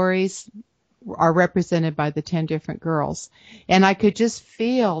categories, are represented by the 10 different girls. And I could just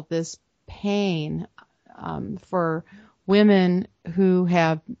feel this pain for women who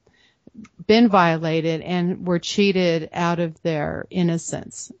have been violated and were cheated out of their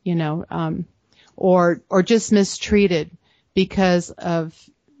innocence, or just mistreated because of,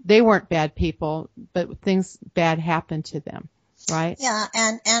 they weren't bad people, but things bad happened to them. Right. Yeah,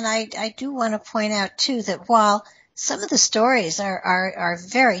 and I do want to point out too that while some of the stories are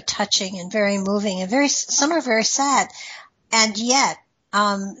very touching and very moving and some are very sad, and yet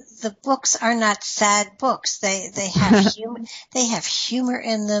the books are not sad books. They have humor. They have humor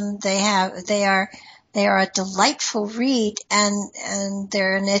in them. They are they are a delightful read, and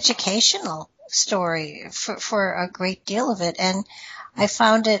they're an educational story for a great deal of it. And I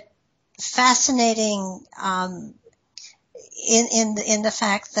found it fascinating, in the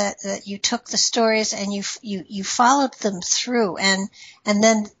fact that you took the stories and you followed them through, and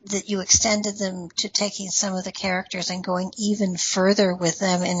then that you extended them to taking some of the characters and going even further with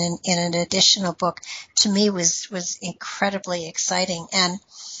them in an additional book, to me was incredibly exciting. And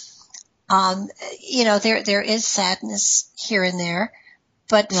there is sadness here and there,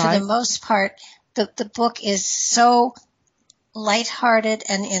 but for the most part, the book is so lighthearted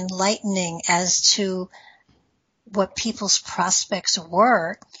and enlightening as to what people's prospects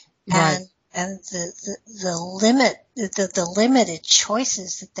were, and the limited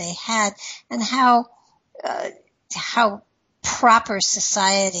choices that they had, and how proper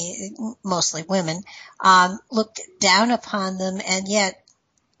society, mostly women, looked down upon them, and yet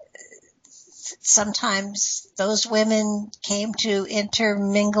sometimes those women came to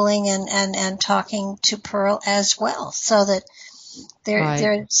intermingling and talking to Pearl as well, so that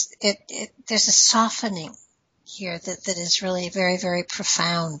there's a softening here that is really very, very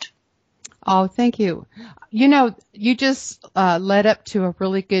profound. Oh, thank you. You just led up to a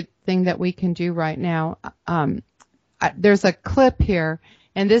really good thing that we can do right now. There's a clip here,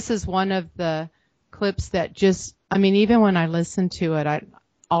 and this is one of the clips that even when I listen to it,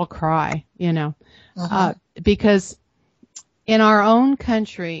 I'll cry, because in our own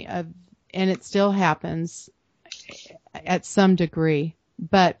country, and it still happens at some degree,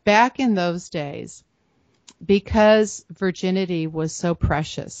 but back in those days, because virginity was so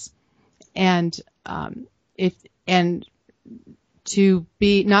precious, and to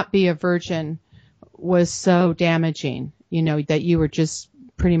not be a virgin was so damaging, that you were just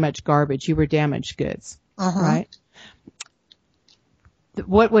pretty much garbage. You were damaged goods, right?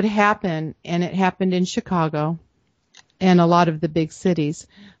 What would happen, and it happened in Chicago and a lot of the big cities,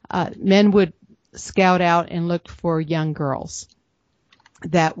 men would scout out and look for young girls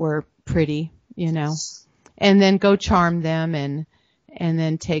that were pretty, and then go charm them and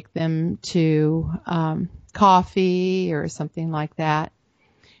then take them to coffee or something like that.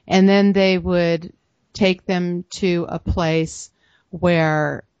 And then they would take them to a place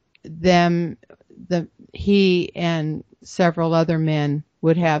where he and several other men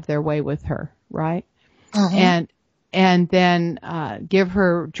would have their way with her, right? And then give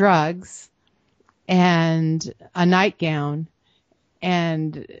her drugs and a nightgown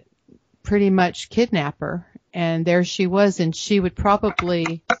and pretty much kidnap her. And there she was, and she would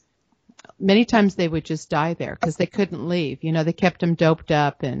probably, many times they would just die there because they couldn't leave. They kept them doped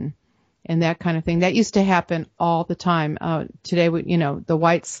up and that kind of thing. That used to happen all the time. Today, the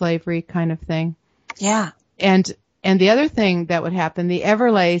white slavery kind of thing. Yeah. And the other thing that would happen, the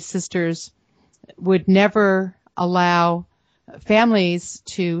Everleigh sisters would never allow families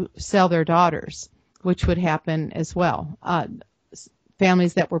to sell their daughters, which would happen as well.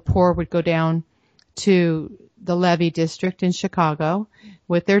 Families that were poor would go down to the Levee district in Chicago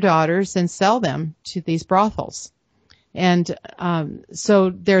with their daughters and sell them to these brothels. And so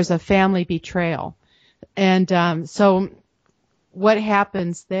there's a family betrayal. And so what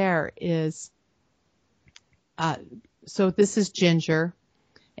happens there is, so this is Ginger,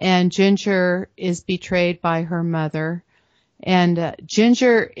 and Ginger is betrayed by her mother. And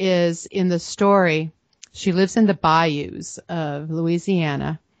Ginger is, in the story, she lives in the bayous of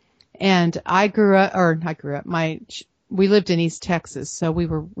Louisiana. And we lived in East Texas, so we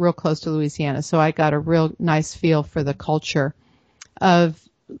were real close to Louisiana. So I got a real nice feel for the culture of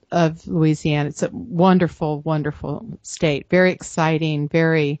Louisiana. It's a wonderful, wonderful state. Very exciting,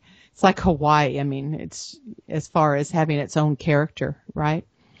 it's like Hawaii. I mean, it's as far as having its own character, right?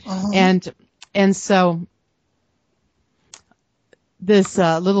 And so this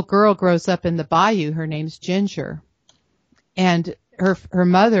little girl grows up in the bayou. Her name's Ginger. And her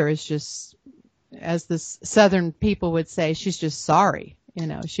mother is just, as the Southern people would say, she's just sorry.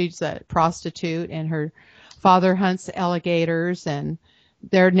 She's a prostitute, and her father hunts alligators, and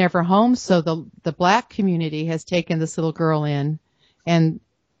they're never home. So the black community has taken this little girl in, and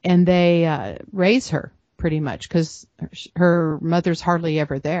they raise her pretty much because her mother's hardly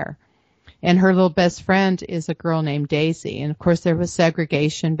ever there. And her little best friend is a girl named Daisy. And of course there was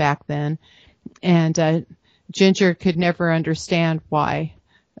segregation back then, and Ginger could never understand why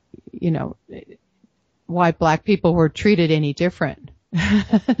black people were treated any different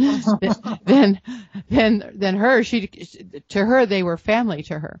than her. To her, they were family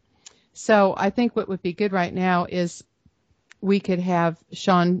to her. So I think what would be good right now is we could have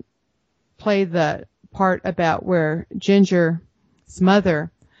Sean play the part about where Ginger's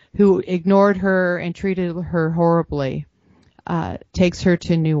mother who ignored her and treated her horribly, takes her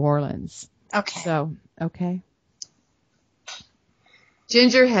to New Orleans. Okay. So, okay.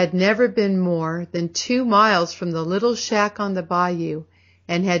 Ginger had never been more than 2 miles from the little shack on the bayou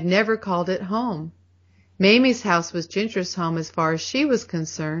and had never called it home. Mamie's house was Ginger's home as far as she was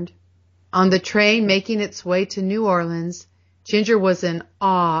concerned. On the train making its way to New Orleans, Ginger was in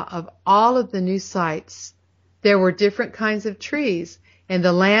awe of all of the new sights. There were different kinds of trees, and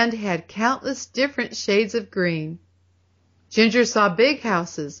the land had countless different shades of green. Ginger saw big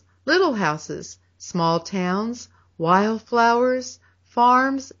houses, little houses, small towns, wildflowers,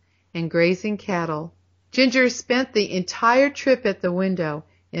 farms, and grazing cattle. Ginger spent the entire trip at the window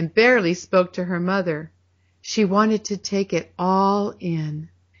and barely spoke to her mother. She wanted to take it all in.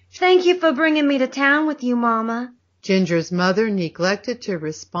 Thank you for bringing me to town with you, Mama. Ginger's mother neglected to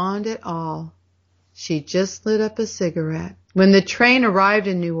respond at all. She just lit up a cigarette. When the train arrived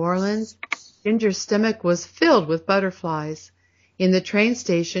in New Orleans, Ginger's stomach was filled with butterflies. In the train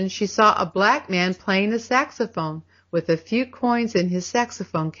station, she saw a black man playing a saxophone with a few coins in his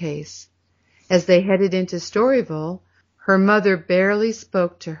saxophone case. As they headed into Storyville, her mother barely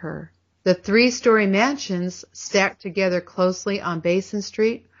spoke to her. The 3-story mansions, stacked together closely on Basin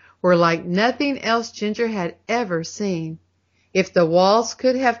Street, were like nothing else Ginger had ever seen. If the walls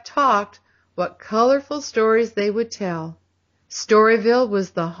could have talked, what colorful stories they would tell. Storyville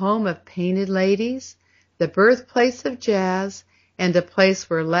was the home of painted ladies, the birthplace of jazz, and a place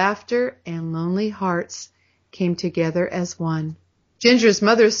where laughter and lonely hearts came together as one. Ginger's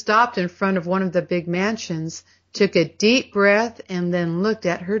mother stopped in front of one of the big mansions, took a deep breath, and then looked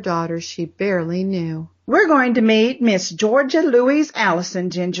at her daughter she barely knew. We're going to meet Miss Georgia Louise Allison,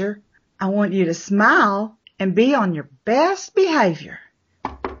 Ginger. I want you to smile and be on your best behavior.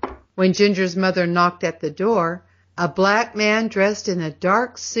 When Ginger's mother knocked at the door, a black man dressed in a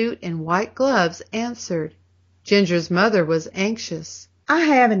dark suit and white gloves answered. Ginger's mother was anxious. I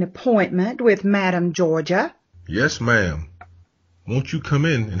have an appointment with Madam Georgia. Yes, ma'am. Won't you come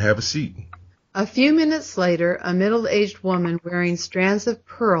in and have a seat? A few minutes later, a middle-aged woman wearing strands of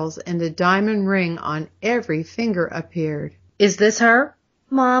pearls and a diamond ring on every finger appeared. Is this her?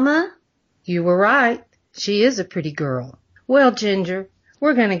 Mama? You were right. She is a pretty girl. Well, Ginger,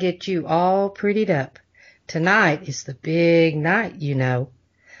 we're going to get you all prettied up. Tonight is the big night, you know.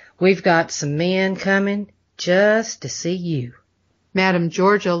 We've got some men coming just to see you. Madam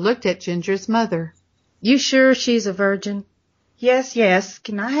Georgia looked at Ginger's mother. You sure she's a virgin? Yes.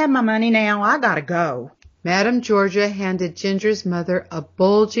 Can I have my money now? I gotta go. Madam Georgia handed Ginger's mother a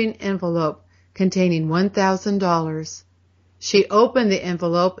bulging envelope containing $1,000. She opened the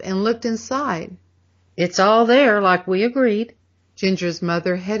envelope and looked inside. It's all there like we agreed. Ginger's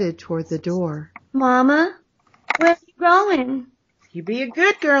mother headed toward the door. Mama, where are you going? You be a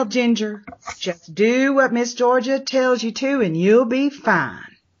good girl, Ginger. Just do what Miss Georgia tells you to and you'll be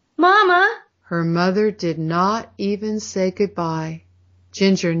fine. Mama! Her mother did not even say goodbye.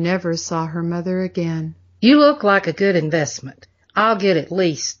 Ginger never saw her mother again. You look like a good investment. I'll get at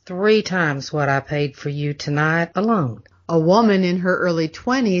least 3 times what I paid for you tonight alone. A woman in her early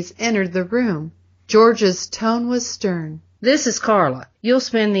 20s entered the room. Georgia's tone was stern. This is Carla. You'll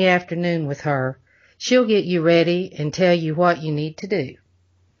spend the afternoon with her. She'll get you ready and tell you what you need to do.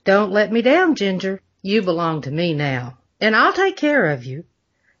 Don't let me down, Ginger. You belong to me now, and I'll take care of you.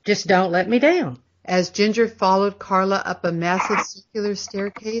 Just don't let me down. As Ginger followed Carla up a massive circular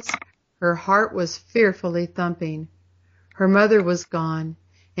staircase, her heart was fearfully thumping. Her mother was gone,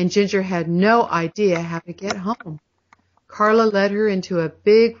 and Ginger had no idea how to get home. Carla led her into a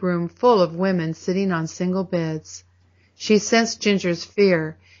big room full of women sitting on single beds. She sensed Ginger's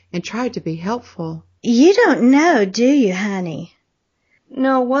fear and tried to be helpful. You don't know, do you, honey?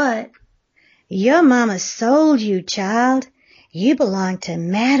 Know what? Your mama sold you, child. You belong to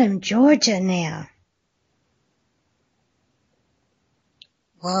Madam Georgia now.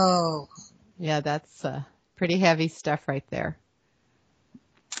 Whoa. Yeah, that's pretty heavy stuff right there.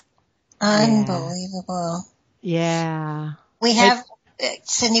 Unbelievable. Yeah. We have,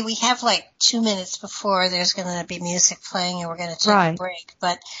 Cindy, we have like 2 minutes before there's going to be music playing and we're going to take a break.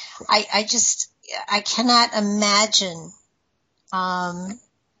 But I cannot imagine,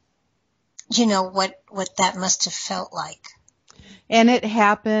 what that must have felt like. And it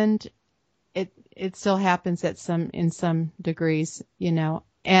happened. It still happens in some degrees,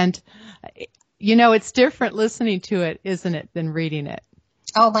 and, it's different listening to it, isn't it, than reading it?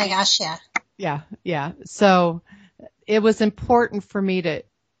 Oh my gosh. Yeah. Yeah. So it was important for me to,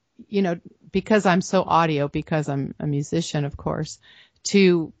 because I'm so audio, because I'm a musician, of course,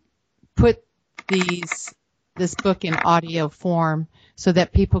 to put these this book in audio form so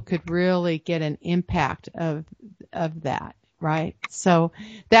that people could really get an impact of that, right? So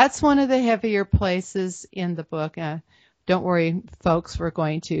that's one of the heavier places in the book. Don't worry, folks, we're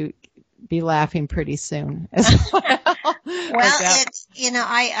going to be laughing pretty soon as well. Well,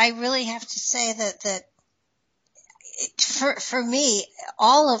 I really have to say that for me,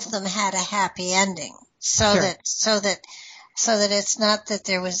 all of them had a happy ending. So Sure. that it's not that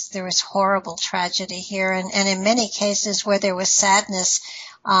there was horrible tragedy here, and in many cases where there was sadness,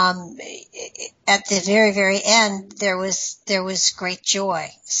 at the very, very end there was great joy.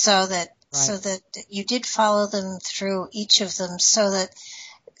 So that you did follow them through each of them, so that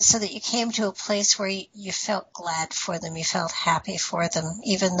you came to a place where you felt glad for them, you felt happy for them,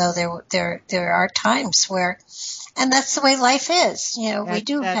 even though there are times where, and that's the way life is. We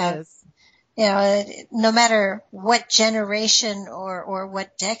do have. No matter what generation or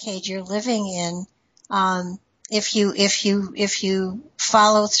what decade you're living in, if you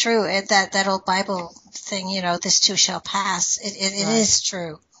follow through that old Bible thing, this too shall pass. It is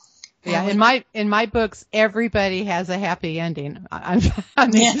true. Yeah, in my books, everybody has a happy ending.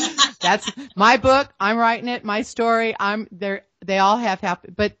 That's my book. I'm writing it. My story. They all have happy.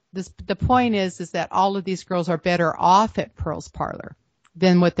 But the point is that all of these girls are better off at Pearl's Parlor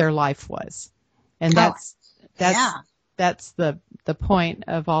than what their life was, and that's the point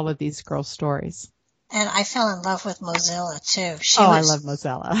of all of these girls' stories. And I fell in love with Mozilla too. I love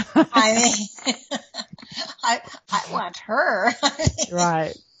Mozilla. I mean, I want her.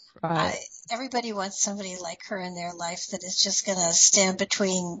 Right. Everybody wants somebody like her in their life that is just going to stand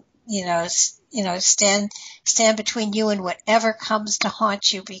between, stand between you and whatever comes to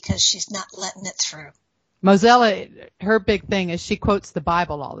haunt you, because she's not letting it through. Mozilla, her big thing is she quotes the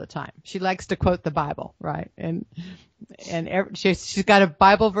Bible all the time. She likes to quote the Bible, right? And she's got a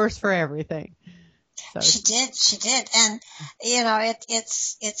Bible verse for everything. So. She did. And,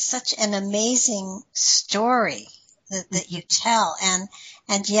 it's such an amazing story that you tell.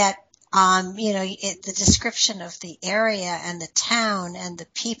 And yet, the description of the area and the town and the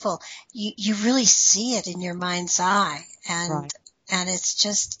people, you really see it in your mind's eye. And it's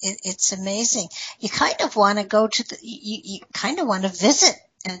just, it's amazing. You kind of want to go to you kind of want to visit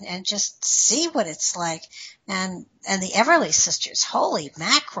and just see what it's like. And the Everly sisters, holy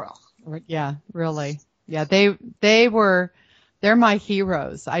mackerel. Yeah, really. Yeah, they're my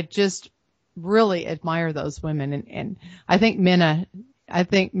heroes. I just really admire those women. And I think Minna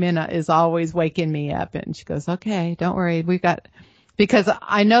is always waking me up, and she goes, okay, don't worry. Because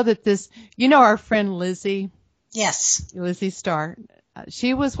I know that our friend Lizzie. Yes. Lizzie Starr.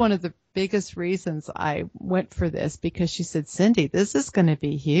 She was one of the biggest reasons I went for this, because she said, Cindy, this is going to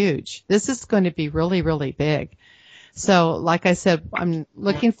be huge. This is going to be really, really big. So, like I said, I'm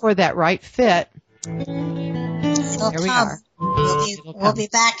looking for that right fit. It'll Here we come. are. We'll be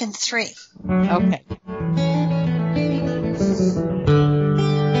back in 3. Okay.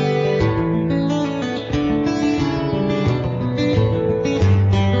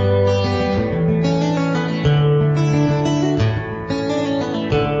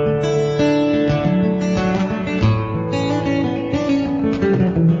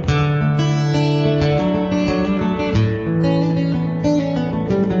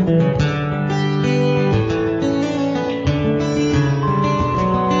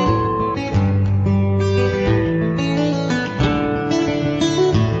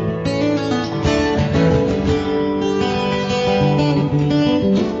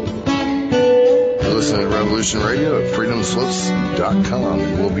 Radio at freedomslips.com,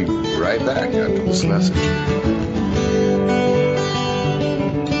 and we'll be right back after this message.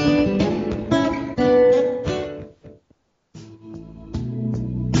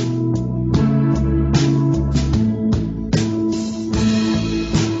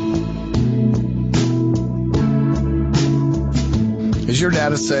 Is your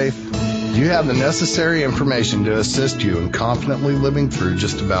data safe? Do you have the necessary information to assist you in confidently living through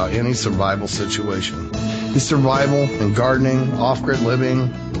just about any survival situation? Is survival and gardening, off-grid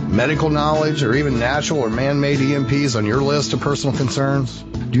living, medical knowledge, or even natural or man-made EMPs on your list of personal concerns?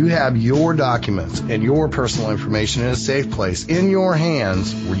 Do you have your documents and your personal information in a safe place in your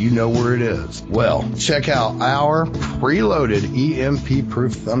hands where you know where it is? Well, check out our preloaded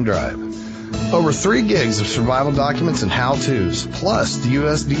EMP-proof thumb drive. Over 3 gigs of survival documents and how-tos, plus the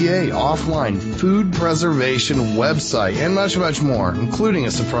USDA offline food preservation website, and much, much more, including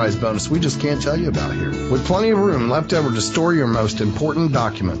a surprise bonus we just can't tell you about here. With plenty of room left over to store your most important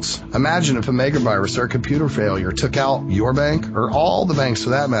documents. Imagine if a megavirus or computer failure took out your bank, or all the banks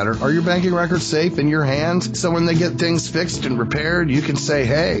for that matter. Are your banking records safe in your hands? So when they get things fixed and repaired, you can say,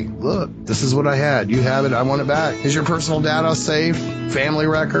 hey, look, this is what I had. You have it. I want it back. Is your personal data safe? Family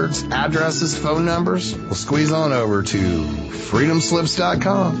records, addresses, phone numbers? Well, squeeze on over to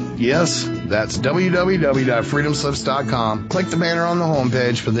freedomslips.com. Yes, that's www.freedomslips.com. Click the banner on the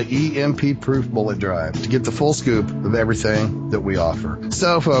homepage for the EMP-proof bullet drive to get the full scoop of everything that we offer.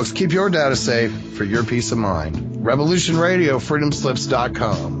 So, folks, keep your data safe for your peace of mind. Revolution Radio,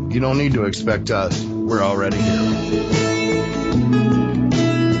 freedomslips.com. You don't need to expect us. We're already here.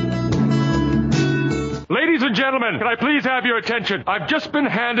 Ladies and gentlemen, can I please have your attention? I've just been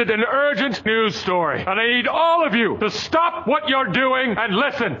handed an urgent news story, and I need all of you to stop what you're doing and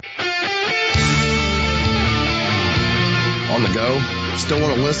listen. On the go? Still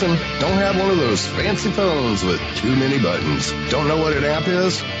want to listen? Don't have one of those fancy phones with too many buttons? Don't know what an app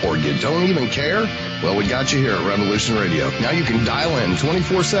is? Or you don't even care? Well, we got you here at Revolution Radio. Now you can dial in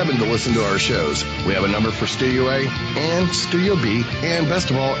 24/7 to listen to our shows. We have a number for Studio A and Studio B, and best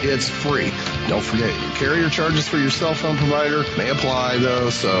of all, it's free. Don't forget, carrier charges for your cell phone provider may apply, though,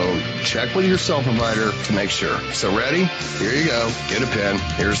 so check with your cell provider to make sure. So ready? Here you go. Get a pen.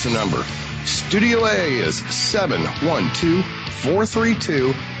 Here's the number. Studio A is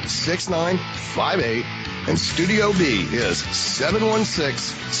 712-432-6958, and Studio B is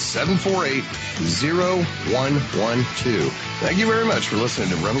 716-748-0112. Thank you very much for listening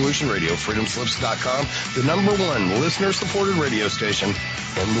to Revolution Radio, freedomslips.com, the #1 listener-supported radio station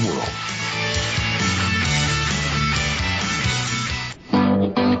in the world.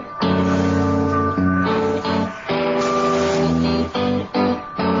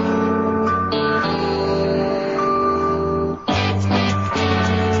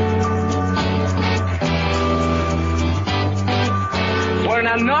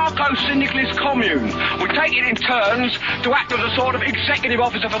 Syndicalist commune. We take it in turns to act as a sort of executive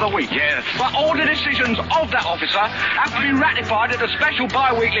officer for the week. Yes. But all the decisions of that officer have to be ratified at a special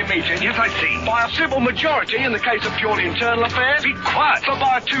bi-weekly meeting. Yes, I see. By a simple majority in the case of purely internal affairs. Be quiet. But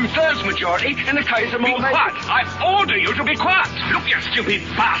by a 2/3 majority in the case of more... Be quiet. I order you to be quiet. Look, you stupid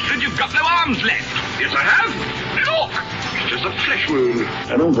bastard, you've got no arms left. Yes, I have. Look. Just a flesh wound.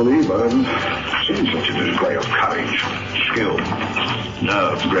 I don't believe I've seen such a display of courage, skill,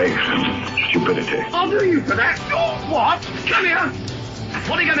 nerve, grace, and stupidity. I'll do you for that. Oh, what? Come here.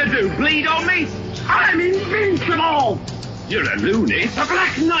 What are you going to do, bleed on me? I'm invincible. You're a loony. The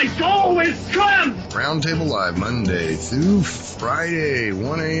Black Knight always triumphs. Roundtable Live, Monday through Friday,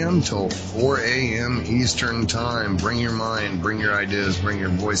 1 a.m. till 4 a.m. Eastern Time. Bring your mind, bring your ideas, bring your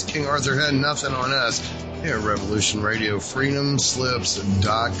voice. King Arthur had nothing on us. Here at Revolution Radio,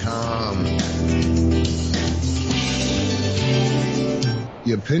 freedomslips.com.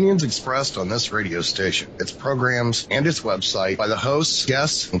 The opinions expressed on this radio station, its programs, and its website by the hosts,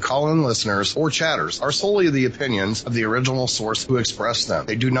 guests, and call-in listeners or chatters are solely the opinions of the original source who expressed them.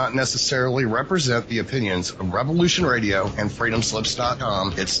 They do not necessarily represent the opinions of Revolution Radio and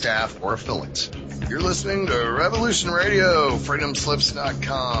freedomslips.com, its staff, or affiliates. You're listening to Revolution Radio,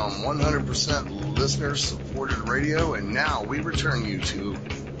 freedomslips.com, 100% listener-supported radio, and now we return you to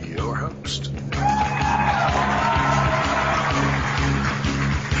your host.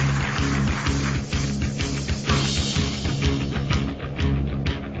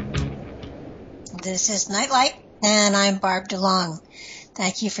 This is Nightlight, and I'm Barb DeLong.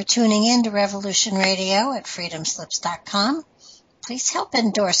 Thank you for tuning in to Revolution Radio at freedomslips.com. Please help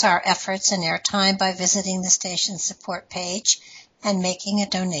endorse our efforts and airtime by visiting the station's support page and making a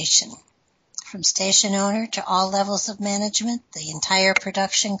donation. From station owner to all levels of management, the entire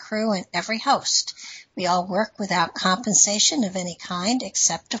production crew, and every host, we all work without compensation of any kind,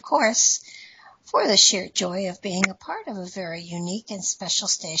 except, of course, for the sheer joy of being a part of a very unique and special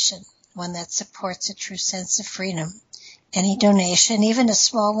station, one that supports a true sense of freedom. Any donation, even a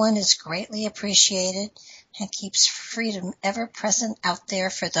small one, is greatly appreciated and keeps freedom ever present out there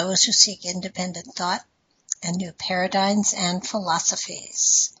for those who seek independent thought and new paradigms and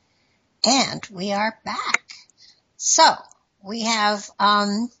philosophies. And we are back. So, we have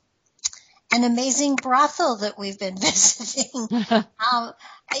an amazing brothel that we've been visiting.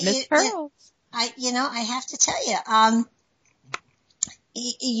 Miss Pearl. I have to tell you,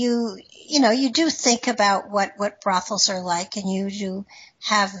 you do think about what brothels are like, and you do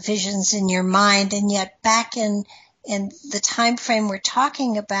have visions in your mind, and yet back in the time frame we're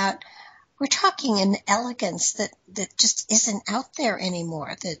talking about, we're talking an elegance that just isn't out there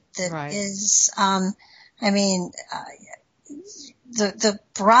anymore. That Right. is, the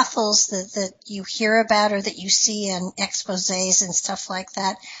brothels that you hear about or that you see in exposés and stuff like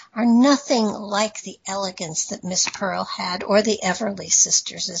that are nothing like the elegance that Miss Pearl had, or the Everly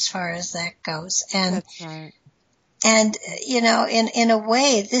sisters, as far as that goes. And That's right. And, in a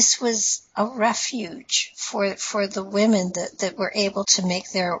way, this was a refuge for the women that were able to make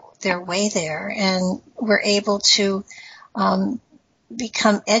their way there, and were able to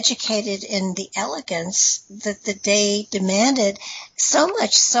become educated in the elegance that the day demanded, so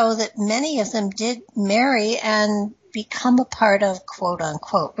much so that many of them did marry and become a part of, quote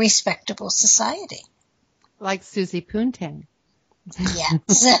unquote, respectable society. Like Susie Poontang.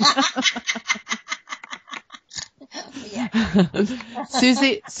 Yes.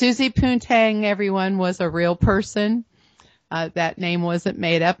 Susie Poontang, everyone, was a real person. That name wasn't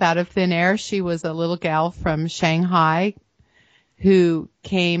made up out of thin air. She was a little gal from Shanghai who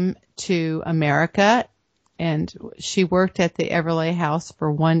came to America, and she worked at the Everly House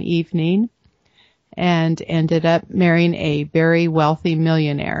for one evening and ended up marrying a very wealthy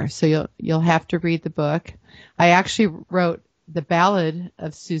millionaire. So you'll have to read the book. I actually wrote the Ballad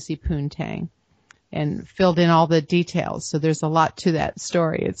of Susie Poontang and filled in all the details. So there's a lot to that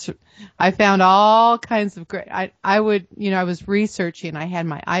story. I found all kinds of great, I was researching. I had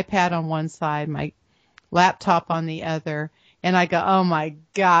my iPad on one side, my laptop on the other, and I go, oh my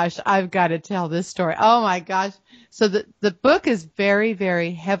gosh, I've got to tell this story. Oh my gosh. So the book is very, very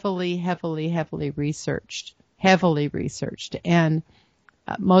heavily researched. And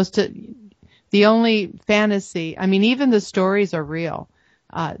the only fantasy, even the stories are real.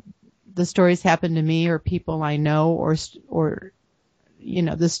 The stories happen to me or people I know, or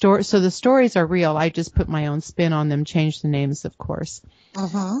the story. So the stories are real. I just put my own spin on them, change the names, of course.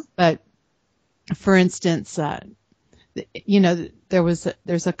 Uh-huh. But for instance,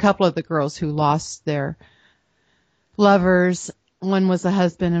 there's a couple of the girls who lost their lovers. One was a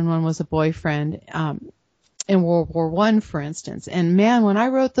husband and one was a boyfriend, in World War I, for instance. And man, when I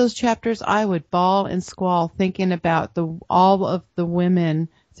wrote those chapters, I would bawl and squall thinking about all of the women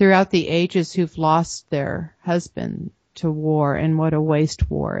throughout the ages who've lost their husband to war, and what a waste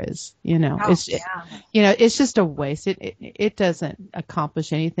war is. It's just a waste. It doesn't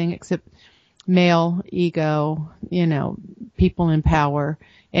accomplish anything except male ego, people in power,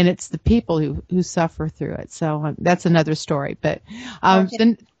 and it's the people who suffer through it. So that's another story. But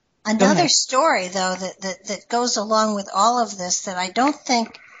another story, though, that goes along with all of this that I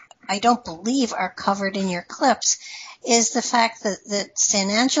don't believe are covered in your clips, is the fact that San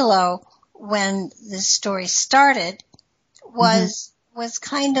Angelo, when this story started, was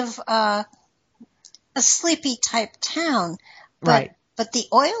kind of a sleepy type town, right? But the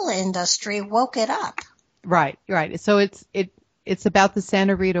oil industry woke it up. Right. So it's about the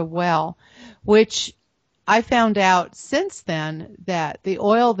Santa Rita well, which I found out since then that the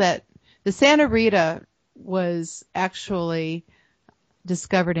Santa Rita was actually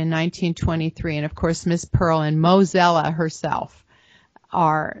discovered in 1923, and of course Miss Pearl and Mozella herself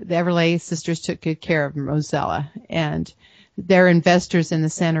the Everly sisters took good care of Mozella, and they're investors in the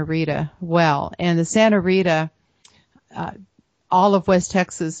Santa Rita well. And the Santa Rita, all of West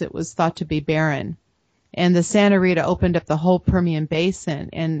Texas, it was thought to be barren. And the Santa Rita opened up the whole Permian Basin.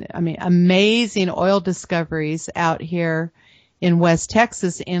 And amazing oil discoveries out here in West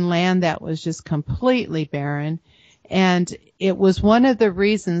Texas in land that was just completely barren. And it was one of the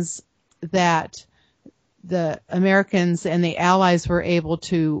reasons that the Americans and the Allies were able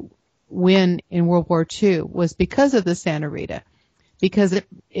to win in World War II, was because of the Santa Rita, because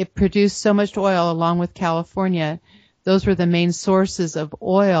it produced so much oil along with California. Those were the main sources of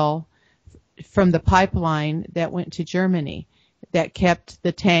oil from the pipeline that went to Germany that kept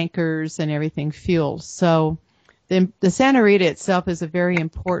the tankers and everything fueled. So the Santa Rita itself is a very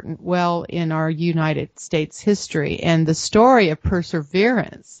important well in our United States history. And the story of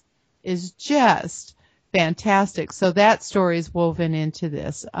perseverance is just fantastic. So that story is woven into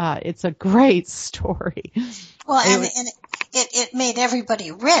this. It's a great story. Well, and it made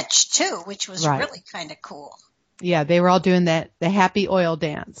everybody rich too, which was really kind of cool. Yeah, they were all doing the happy oil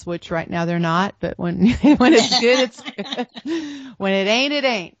dance, which right now they're not, but when it's good, it's good. When it ain't, it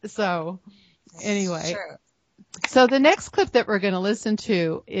ain't. So anyway. True. So the next clip that we're going to listen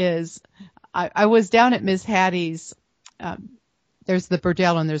to is, I was down at Miss Hattie's, there's the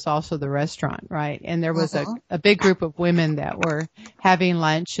bordel and there's also the restaurant, right? And there was a big group of women that were having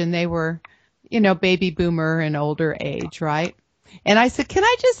lunch, and they were, baby boomer and older age, right? And I said, can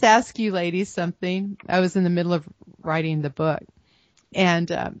I just ask you ladies something? I was in the middle of writing the book.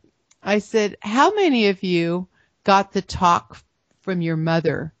 And I said, how many of you got the talk from your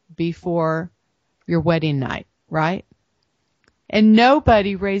mother before your wedding night, right? And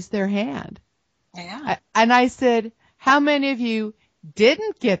nobody raised their hand. Yeah. And I said, how many of you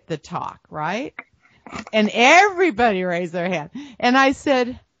didn't get the talk, right? And everybody raised their hand. And I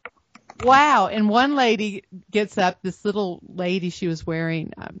said, wow. And one lady gets up, this little lady, she was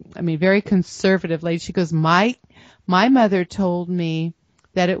wearing, very conservative lady. She goes, my mother told me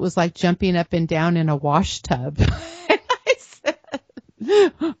that it was like jumping up and down in a wash tub. And I said,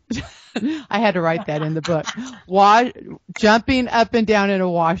 I had to write that in the book. Jumping up and down in a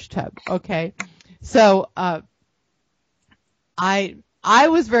wash tub. Okay. So, I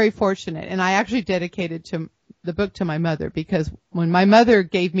was very fortunate, and I actually dedicated the book to my mother, because when my mother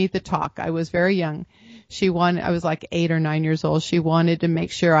gave me the talk, I was very young. I was like 8 or 9 years old. She wanted to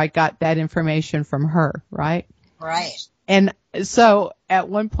make sure I got that information from her, right? Right. And so at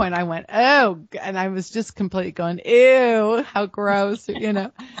one point I went, oh, and I was just completely going, ew, how gross,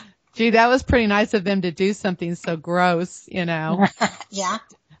 Gee, that was pretty nice of them to do something so gross, Yeah.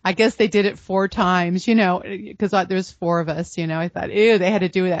 I guess they did it 4 times, because there's 4 of us, I thought, ew, they had to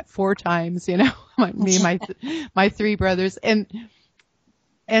do that 4 times, me and my 3 brothers. And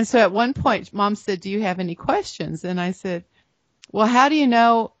so at one point, Mom said, do you have any questions? And I said, well, how do you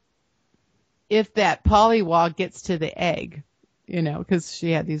know if that pollywog gets to the egg? Because she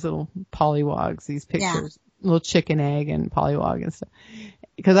had these little pollywogs, these pictures, little chicken egg and pollywog and stuff.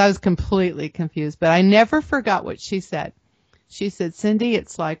 Because I was completely confused, but I never forgot what she said. She said, Cindy,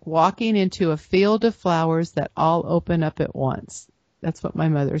 it's like walking into a field of flowers that all open up at once. That's what my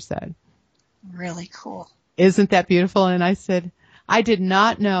mother said. Really cool. Isn't that beautiful? And I said, I did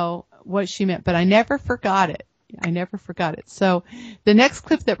not know what she meant, but I never forgot it. So the next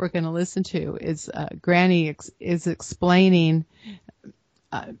clip that we're going to listen to is Granny is explaining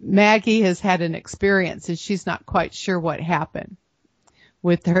Maggie has had an experience and she's not quite sure what happened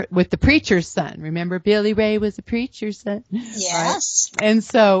with the preacher's son. Remember, Billy Ray was a preacher's son? Yes. Right? And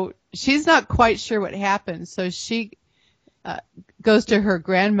so she's not quite sure what happened. So she goes to her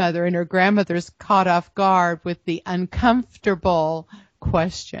grandmother, and her grandmother's caught off guard with the uncomfortable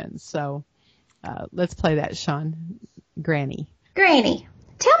question. So let's play that, Sean. Granny,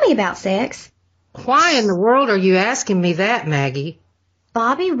 tell me about sex. Why in the world are you asking me that, Maggie?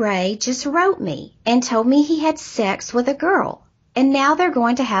 Bobby Ray just wrote me and told me he had sex with a girl, and now they're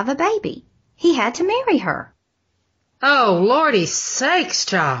going to have a baby. He had to marry her. Oh, Lordy sakes,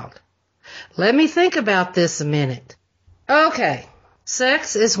 child. Let me think about this a minute. Okay,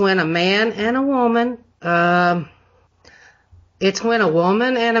 sex is when a man and a woman, it's when a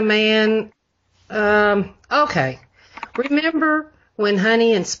woman and a man, okay. Remember when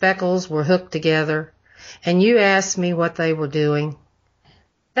Honey and Speckles were hooked together and you asked me what they were doing?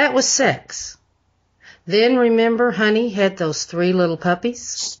 That was sex. Then remember Honey had those 3 little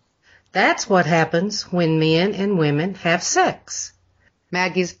puppies? That's what happens when men and women have sex.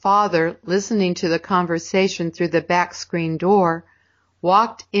 Maggie's father, listening to the conversation through the back screen door,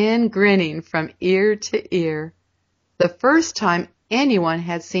 walked in grinning from ear to ear. The first time anyone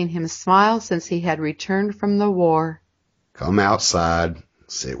had seen him smile since he had returned from the war. Come outside,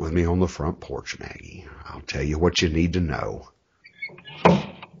 sit with me on the front porch, Maggie. I'll tell you what you need to know.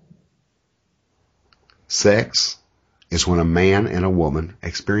 Sex is when a man and a woman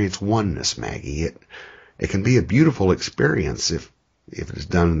experience oneness, Maggie. It can be a beautiful experience if it is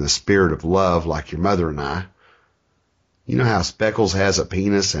done in the spirit of love, like your mother and I. You know how Speckles has a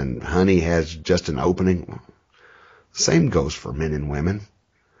penis and Honey has just an opening? Same goes for men and women.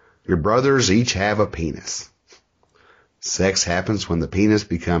 Your brothers each have a penis. Sex happens when the penis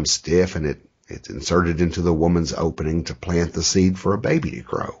becomes stiff and it's inserted into the woman's opening to plant the seed for a baby to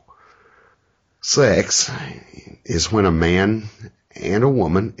grow. Sex is when a man and a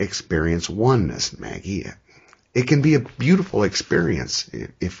woman experience oneness, Maggie. It can be a beautiful experience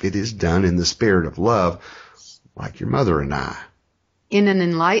if it is done in the spirit of love, like your mother and I. In an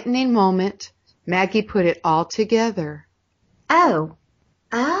enlightening moment, Maggie put it all together. Oh,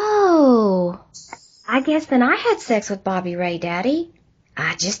 I guess then I had sex with Bobby Ray, Daddy.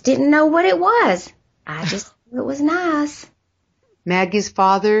 I just didn't know what it was. I just knew it was nice. Maggie's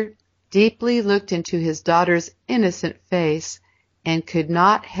father deeply looked into his daughter's innocent face and could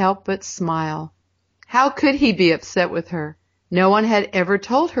not help but smile. How could he be upset with her? No one had ever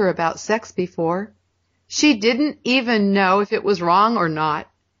told her about sex before. She didn't even know if it was wrong or not.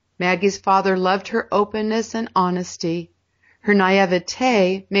 Maggie's father loved her openness and honesty. Her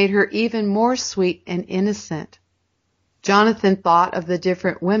naivete made her even more sweet and innocent. Jonathan thought of the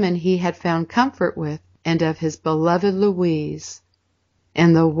different women he had found comfort with and of his beloved Louise.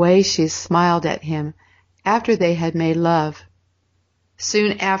 and the way she smiled at him after they had made love.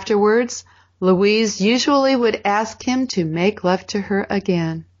 Soon afterwards, Louise usually would ask him to make love to her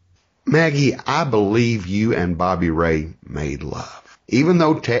again. Maggie, I believe you and Bobby Ray made love. Even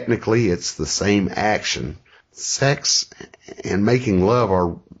though technically it's the same action, sex and making love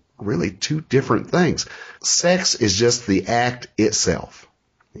are really two different things. Sex is just the act itself.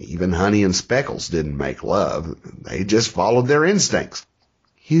 Even Honey and Speckles didn't make love. They just followed their instincts.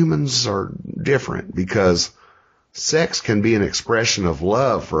 Humans are different because sex can be an expression of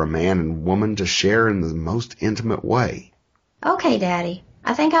love for a man and woman to share in the most intimate way. Okay, Daddy.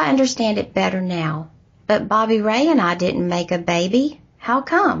 I think I understand it better now. But Bobby Ray and I didn't make a baby. How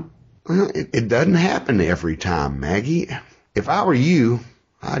come? Well, it doesn't happen every time, Maggie. If I were you,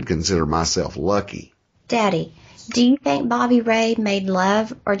 I'd consider myself lucky. Daddy, do you think Bobby Ray made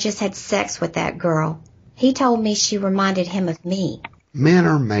love or just had sex with that girl? He told me she reminded him of me. Men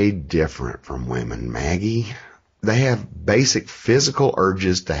are made different from women, Maggie. They have basic physical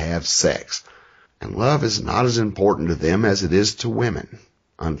urges to have sex, and love is not as important to them as it is to women.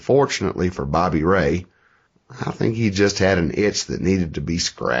 Unfortunately for Bobby Ray, I think he just had an itch that needed to be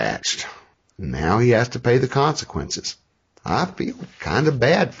scratched. Now he has to pay the consequences. I feel kind of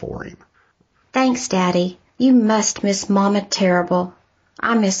bad for him. Thanks, Daddy. You must miss Mama terrible.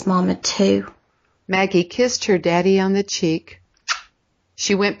 I miss Mama too. Maggie kissed her daddy on the cheek.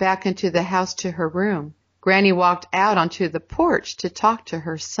 She went back into the house to her room. Granny walked out onto the porch to talk to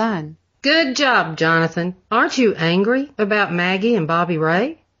her son. Good job, Jonathan. Aren't you angry about Maggie and Bobby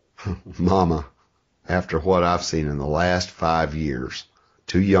Ray? Mama, after what I've seen in the last 5 years,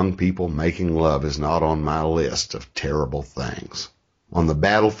 2 young people making love is not on my list of terrible things. On the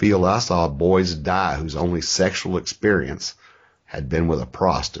battlefield, I saw boys die whose only sexual experience had been with a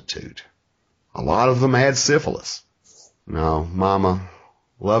prostitute. A lot of them had syphilis. No, Mama,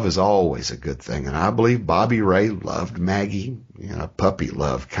 love is always a good thing, and I believe Bobby Ray loved Maggie in a puppy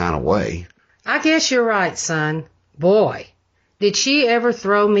love kind of way. I guess you're right, son. Boy, did she ever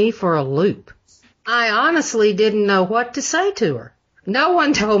throw me for a loop. I honestly didn't know what to say to her. No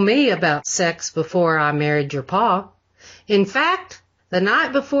one told me about sex before I married your pa. In fact, the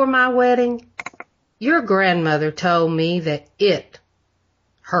night before my wedding, your grandmother told me that it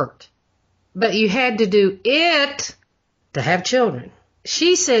hurt. But you had to do it to have children.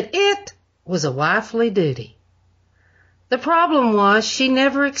 She said it was a wifely duty. The problem was she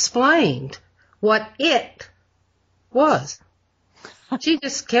never explained what it was. She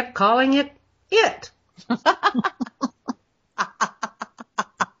just kept calling it it.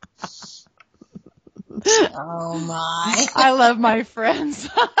 Oh my. I love my friends.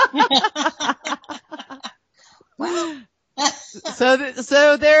 Well.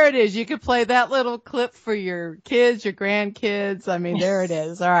 So there it is. You could play that little clip for your kids, your grandkids. I mean, there it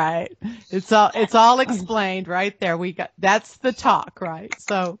is. All right. It's all explained right there. That's the talk, right?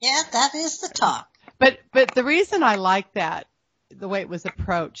 So. Yeah, that is the talk. But the reason I like that, the way it was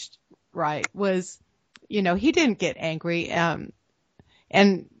approached, right, was, he didn't get angry.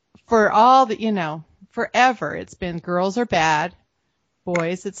 And for all the, forever it's been girls are bad,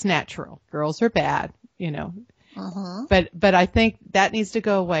 boys, it's natural. Girls are bad, Uh-huh. But I think that needs to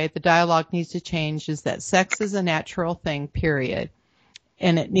go away. The dialogue needs to change, is that sex is a natural thing, period.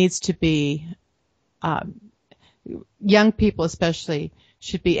 And it needs to be, young people especially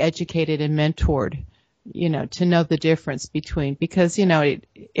should be educated and mentored, to know the difference between, because,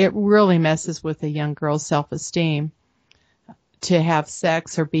 it really messes with a young girl's self-esteem to have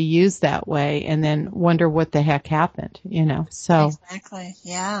sex or be used that way and then wonder what the heck happened, so. Exactly.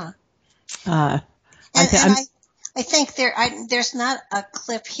 Yeah. I think there's not a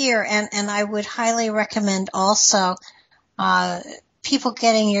clip here, and I would highly recommend also people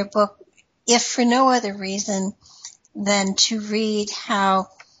getting your book, if for no other reason than to read how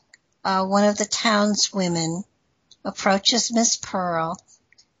one of the townswomen approaches Miss Pearl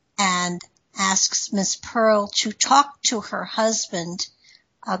and asks Miss Pearl to talk to her husband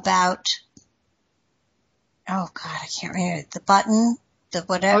about, oh God, I can't remember, the button, the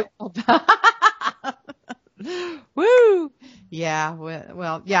whatever. Woo! Yeah,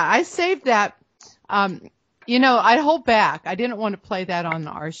 well, yeah, I saved that. I hold back. I didn't want to play that on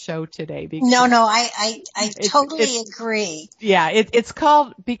our show today. Because no, I totally agree. Yeah, it's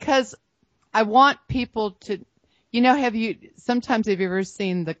called, because I want people to, sometimes have you ever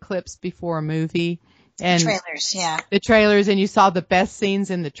seen the clips before a movie? And trailers, yeah. The trailers, and you saw the best scenes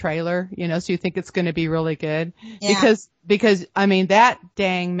in the trailer, so you think it's going to be really good. Yeah. Because, I mean, that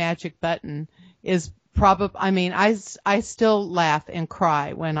dang magic button is probably, I mean, I still laugh and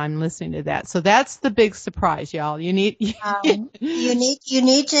cry when I'm listening to that. So that's the big surprise, y'all. You need to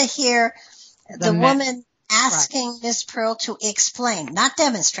hear the woman asking Miss Pearl to explain, not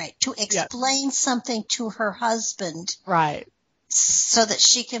demonstrate, to explain something to her husband. Right. So that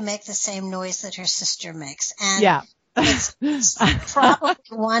she can make the same noise that her sister makes. And it's probably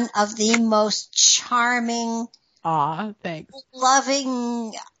one of the most charming, thanks,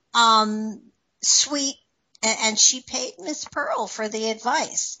 loving, sweet, and she paid Miss Pearl for the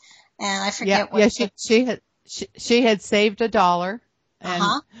advice. And I forget what. Yeah, she had saved $1. And,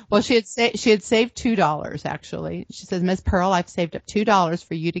 well, she had saved $2 actually. She says, Miss Pearl, I've saved up $2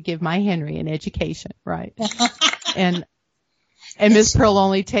 for you to give my Henry an education, right? and Miss Pearl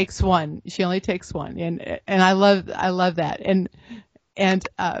only takes one. She only takes one, and I love that. And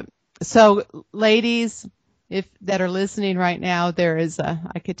so ladies, that are listening right now, there is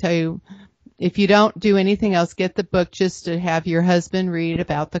I could tell you, if you don't do anything else, get the book just to have your husband read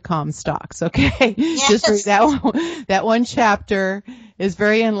about the Comstocks, okay? Yes. Just read that one. That one chapter is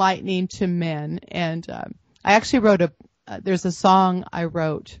very enlightening to men. And I actually wrote there's a song I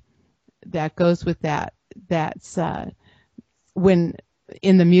wrote that goes with that. That's when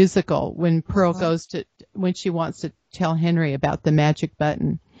in the musical, when Pearl when she wants to tell Henry about the magic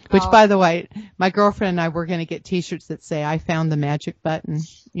button. Which, by the way, my girlfriend and I were going to get T-shirts that say, I found the magic button.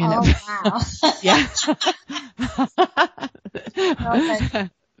 You know? Oh, wow.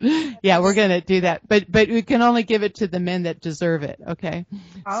 Yeah, we're going to do that. But we can only give it to the men that deserve it, okay?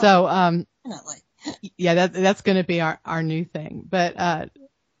 So, yeah, that's going to be our new thing. But,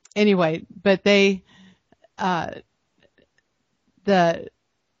 anyway, but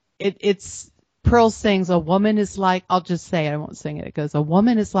it's, Pearl sings, a woman is like, I'll just say it, I won't sing it. It goes, a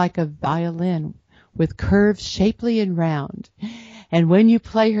woman is like a violin with curves shapely and round. And when you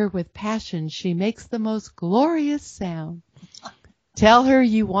play her with passion, she makes the most glorious sound. Tell her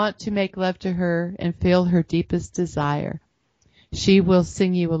you want to make love to her and feel her deepest desire. She will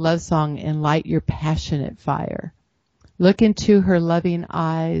sing you a love song and light your passionate fire. Look into her loving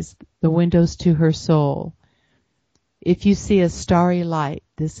eyes, the windows to her soul. If you see a starry light,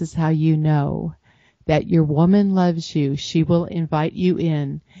 this is how you know that your woman loves you. She will invite you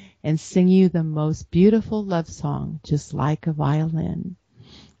in and sing you the most beautiful love song, just like a violin.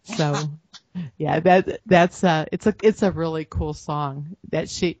 So, yeah, it's a really cool song that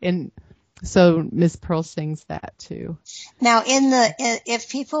so Miss Pearl sings that too. Now, if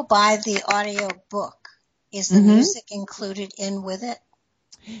people buy the audio book, is the music included in with it?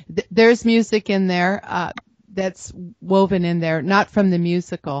 There's music in there. That's woven in there, not from the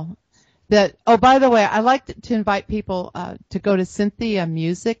musical. By the way, I like to invite people to go to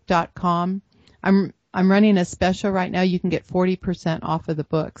CynthiaMusic.com. I'm running a special right now. You can get 40% off of the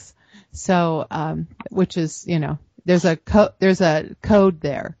books. So, which is, there's a code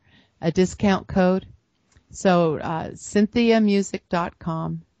there, a discount code. So,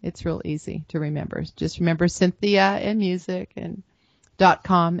 CynthiaMusic.com. It's real easy to remember. Just remember Cynthia and Music and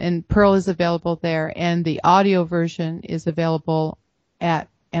 .com, and Pearl is available there, and the audio version is available at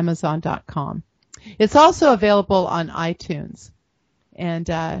Amazon.com. It's also available on iTunes, and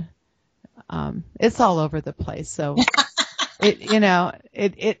it's all over the place. So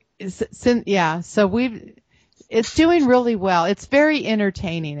it's doing really well. It's very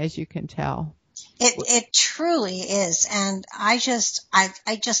entertaining, as you can tell. It truly is, and I just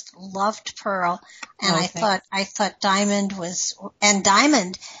loved Pearl, and I thought Diamond was, and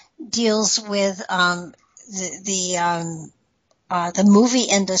Diamond deals with the movie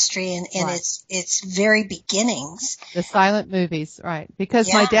industry in its very beginnings. The silent movies, right?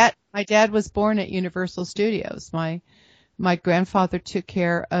 Because my dad was born at Universal Studios. My grandfather took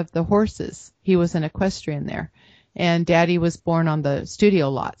care of the horses. He was an equestrian there. And Daddy was born on the studio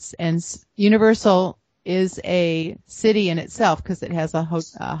lots. And Universal is a city in itself because it has a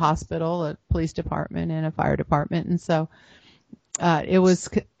hospital, a police department, and a fire department. And so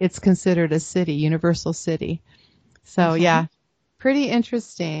it's considered a city, Universal City. So yeah, pretty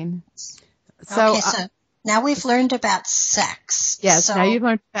interesting. So now we've learned about sex. Yes, now you've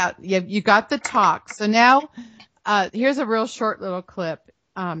learned about, you got the talk. So now here's a real short little clip.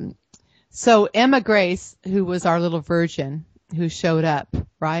 So Emma Grace, who was our little virgin who showed up,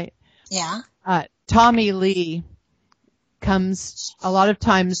 right? Yeah. Tommy Lee comes, a lot of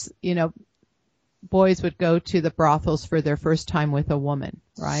times, boys would go to the brothels for their first time with a woman,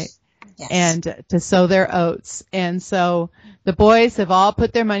 right? Yes. And to sow their oats. And so the boys have all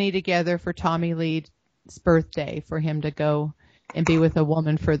put their money together for Tommy Lee's birthday for him to go and be with a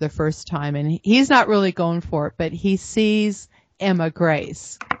woman for the first time. And he's not really going for it, but he sees Emma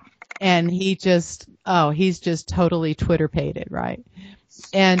Grace. And he just he's just totally Twitter-pated, right?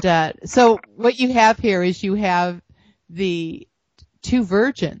 And so what you have here is you have the two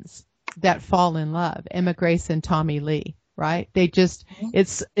virgins that fall in love, Emma Grace and Tommy Lee, right? They just,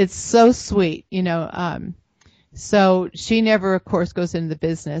 it's so sweet, you know. So she never, of course, goes into the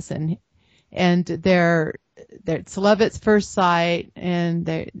business, and it's love at first sight, and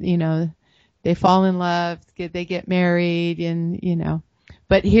they fall in love, they get married, and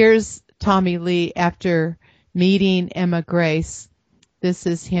But here's Tommy Lee after meeting Emma Grace. This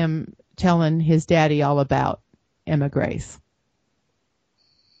is him telling his daddy all about Emma Grace.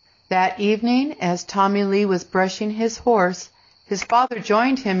 That evening, as Tommy Lee was brushing his horse, his father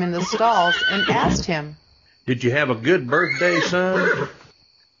joined him in the stalls and asked him, "Did you have a good birthday, son?"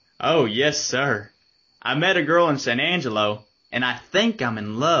 "Oh, yes, sir. I met a girl in San Angelo, and I think I'm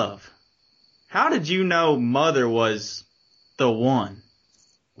in love. How did you know Mother was the one?"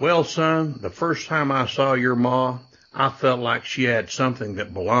 "Well, son, the first time I saw your ma, I felt like she had something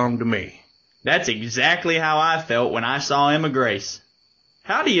that belonged to me." "That's exactly how I felt when I saw Emma Grace.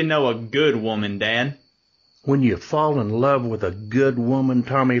 How do you know a good woman, Dad?" "When you fall in love with a good woman,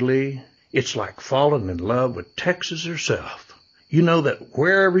 Tommy Lee, it's like falling in love with Texas herself. You know that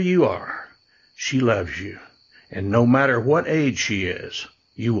wherever you are, she loves you, and no matter what age she is,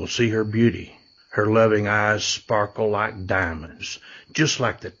 you will see her beauty. Her loving eyes sparkle like diamonds, just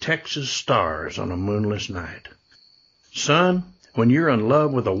like the Texas stars on a moonless night. Son, when you're in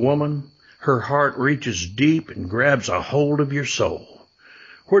love with a woman, her heart reaches deep and grabs a hold of your soul.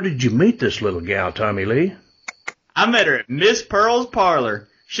 Where did you meet this little gal, Tommy Lee?" "I met her at Miss Pearl's parlor.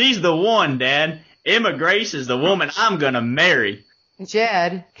 She's the one, Dad. Emma Grace is the woman I'm gonna marry."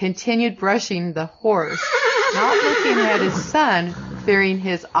 Jed continued brushing the horse, not looking at his son, fearing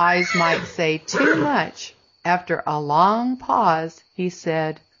his eyes might say too much. After a long pause, he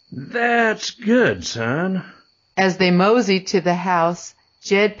said, "That's good, son." As they moseyed to the house,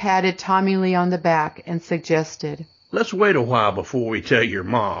 Jed patted Tommy Lee on the back and suggested, "Let's wait a while before we tell your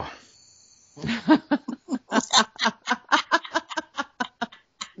ma."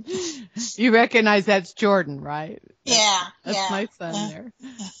 You recognize that's Jordan, right? Yeah. That's my son there.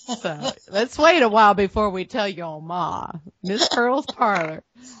 So let's wait a while before we tell your ma. Miss Pearl's parlor.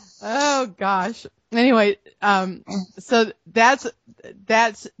 Oh gosh. Anyway, so that's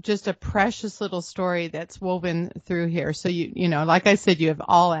just a precious little story that's woven through here. So you know, like I said, you have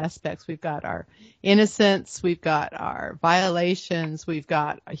all aspects. We've got our innocence, we've got our violations, we've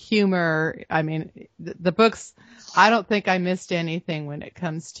got a humor. I mean, the books, I don't think I missed anything when it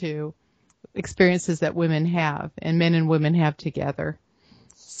comes to experiences that women have and men and women have together.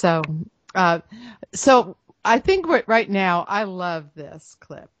 So I think right now, I love this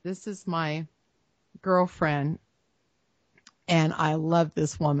clip. This is my girlfriend, and I love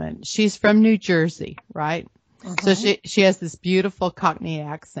this woman. She's from New Jersey, right? So she has this beautiful Cockney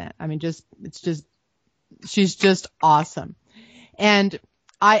accent. I mean, she's just awesome. And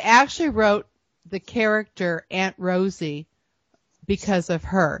I actually wrote the character Aunt Rosie because of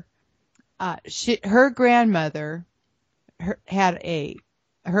her. Her grandmother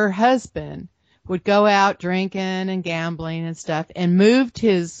her husband would go out drinking and gambling and stuff, and moved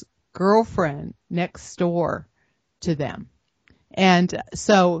his girlfriend next door to them. And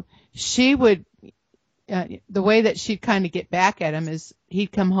so she would, the way that she'd kind of get back at him is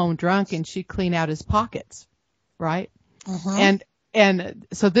he'd come home drunk and she'd clean out his pockets, right? And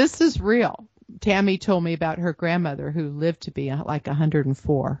so this is real. Tammy told me about her grandmother who lived to be like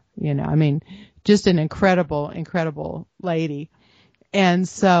 104, you know, I mean, just an incredible, incredible lady. And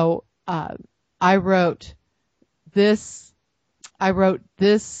so, I wrote this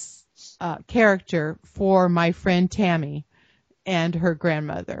character for my friend Tammy and her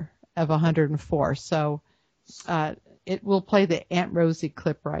grandmother of 104. So, it will play the Aunt Rosie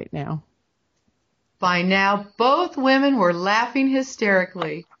clip right now. By now, both women were laughing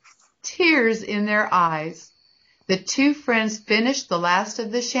hysterically, tears in their eyes. The two friends finished the last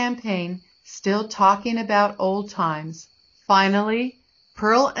of the champagne, still talking about old times. Finally,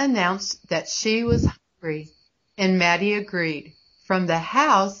 Pearl announced that she was hungry, and Maddie agreed. From the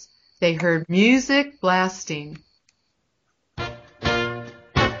house, they heard music blasting.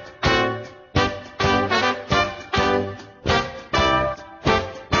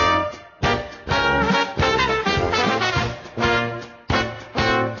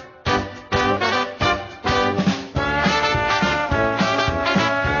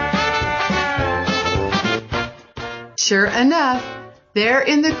 Sure enough, there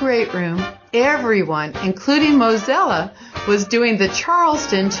in the great room, everyone, including Mozella, was doing the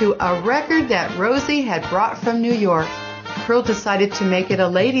Charleston to a record that Rosie had brought from New York. Pearl decided to make it a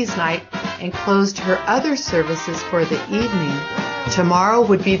ladies' night and closed her other services for the evening. Tomorrow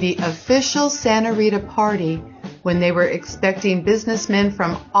would be the official Santa Rita party when they were expecting businessmen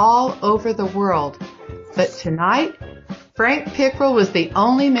from all over the world. But tonight, Frank Pickrell was the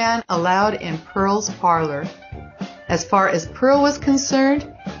only man allowed in Pearl's parlor. As far as Pearl was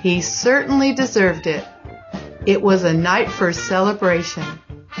concerned, he certainly deserved it. It was a night for celebration.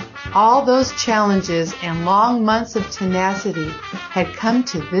 All those challenges and long months of tenacity had come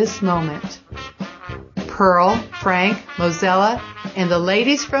to this moment. Pearl, Frank, Mozella, and the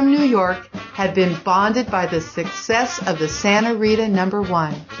ladies from New York had been bonded by the success of the Santa Rita No.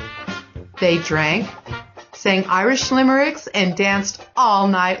 1. They drank, sang Irish limericks, and danced all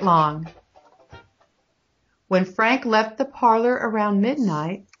night long. When Frank left the parlor around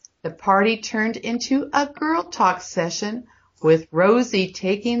midnight, the party turned into a girl talk session with Rosie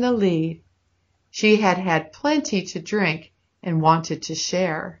taking the lead. She had had plenty to drink and wanted to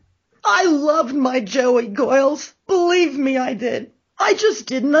share. I loved my Joey Goyles. Believe me, I did. I just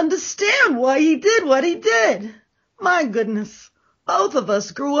didn't understand why he did what he did. My goodness. Both of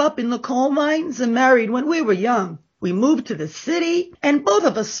us grew up in the coal mines and married when we were young. We moved to the city, and both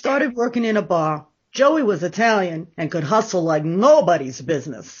of us started working in a bar. Joey was Italian and could hustle like nobody's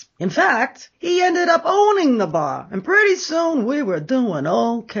business. In fact, he ended up owning the bar, and pretty soon we were doing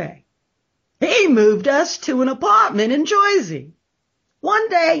okay. He moved us to an apartment in Jersey. One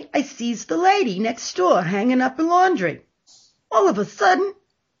day, I sees the lady next door hanging up her laundry. All of a sudden,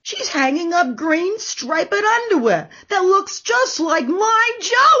 she's hanging up green striped underwear that looks just like my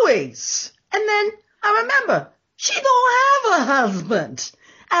Joey's. And then I remember, she don't have a husband.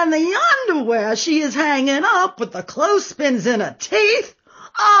 And the underwear she is hanging up with the clothespins in her teeth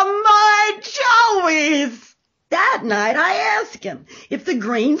are my Joey's. That night I asked him if the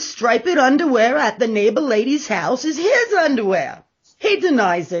green striped underwear at the neighbor lady's house is his underwear. He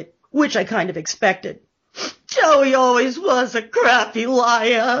denies it, which I kind of expected. Joey always was a crappy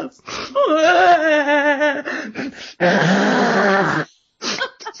liar.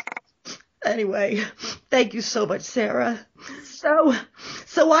 Anyway, thank you so much, Sarah. So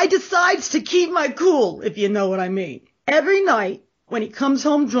I decides to keep my cool, if you know what I mean. Every night, when he comes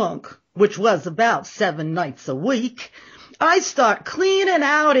home drunk, which was about 7 nights a week, I start cleaning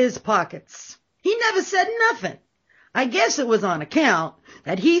out his pockets. He never said nothing. I guess it was on account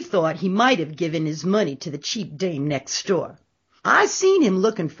that he thought he might have given his money to the cheap dame next door. I seen him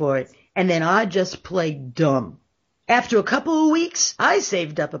looking for it, and then I just played dumb. After a couple of weeks, I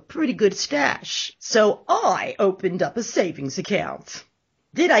saved up a pretty good stash, so I opened up a savings account.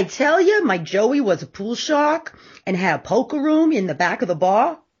 Did I tell you my Joey was a pool shark and had a poker room in the back of the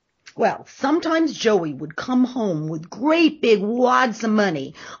bar? Well, sometimes Joey would come home with great big wads of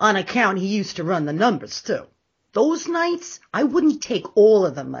money on account he used to run the numbers too. Those nights, I wouldn't take all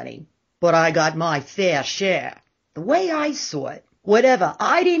of the money, but I got my fair share. The way I saw it, whatever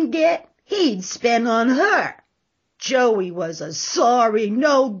I didn't get, he'd spend on her. Joey was a sorry,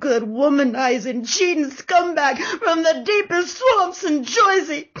 no-good, womanizing, cheating scumbag from the deepest swamps in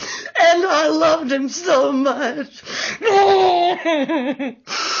Jersey, and I loved him so much.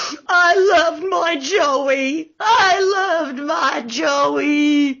 I loved my Joey. I loved my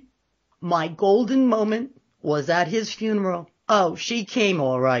Joey. My golden moment was at his funeral. Oh, she came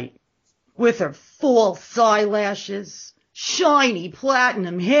all right. With her false eyelashes, shiny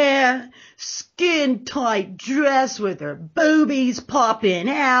platinum hair, skin-tight dress with her boobies popping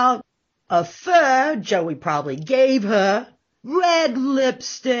out, a fur Joey probably gave her, red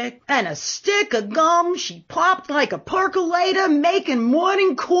lipstick, and a stick of gum she popped like a percolator making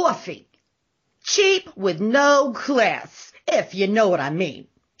morning coffee. Cheap with no class, if you know what I mean.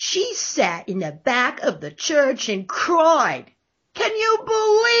 She sat in the back of the church and cried. Can you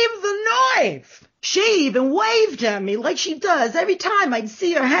believe the knife? She even waved at me like she does every time I'd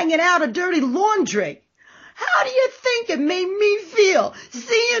see her hanging out a dirty laundry. How do you think it made me feel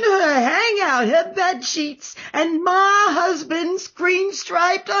seeing her hang out her bed sheets and my husband's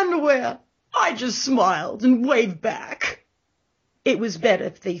green-striped underwear? I just smiled and waved back. It was better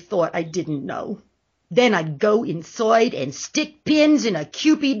if they thought I didn't know. Then I'd go inside and stick pins in a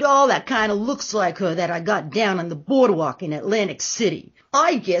Cupid doll that kind of looks like her that I got down on the boardwalk in Atlantic City.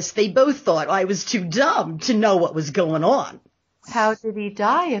 I guess they both thought I was too dumb to know what was going on. How did he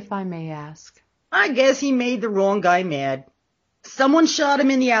die, if I may ask? I guess he made the wrong guy mad. Someone shot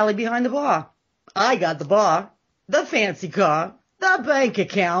him in the alley behind the bar. I got the bar, the fancy car, the bank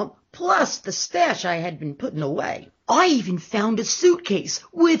account, plus the stash I had been putting away. I even found a suitcase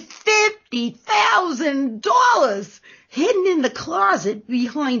with $50,000 hidden in the closet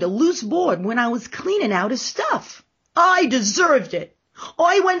behind a loose board when I was cleaning out his stuff. I deserved it.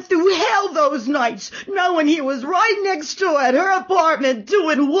 I went through hell those nights, knowing he was right next door at her apartment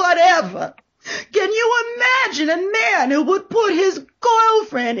doing whatever. Can you imagine a man who would put his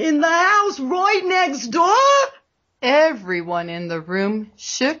girlfriend in the house right next door? Everyone in the room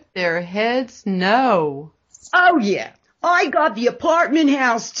shook their heads no. Oh, yeah. I got the apartment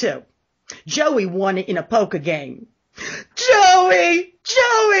house, too. Joey won it in a poker game. Joey!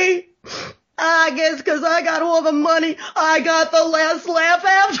 I guess 'cause I got all the money, I got the last laugh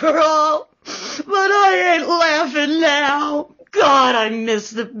after all. But I ain't laughing now. God, I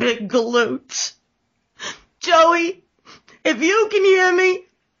miss the big galoot. Joey, if you can hear me,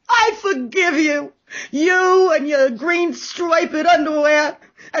 I forgive you. You and your green striped underwear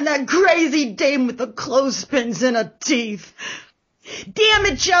and that crazy dame with the clothespins in her teeth. Damn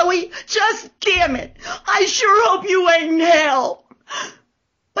it, Joey, just damn it. I sure hope you ain't in hell.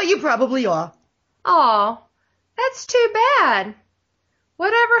 But you probably are. Aw, that's too bad.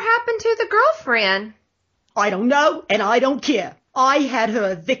 Whatever happened to the girlfriend? I don't know, and I don't care. I had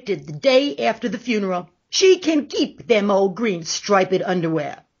her evicted the day after the funeral. She can keep them old green striped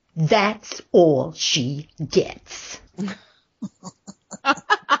underwear. That's all she gets. I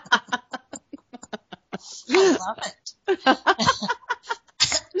love it.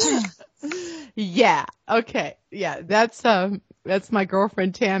 Yeah. Okay. Yeah. That's my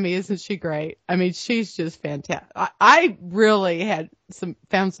girlfriend Tammy. Isn't she great? I mean, she's just fantastic. I really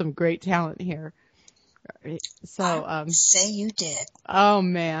found some great talent here. So, say you did. Oh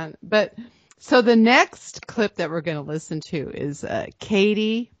man. But so the next clip that we're going to listen to is,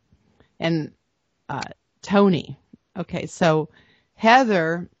 Katie and, Tony. Okay. So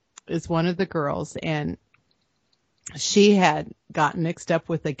Heather is one of the girls, and she had gotten mixed up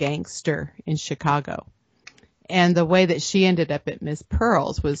with a gangster in Chicago. And the way that she ended up at Miss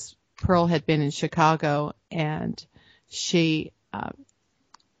Pearl's was Pearl had been in Chicago, and she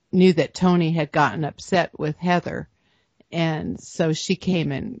knew that Tony had gotten upset with Heather. And so she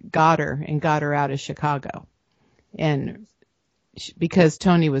came and got her out of Chicago. And because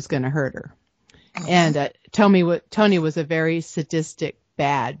Tony was going to hurt her. And Tony was a very sadistic,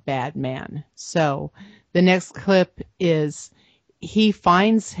 bad man. So the next clip is he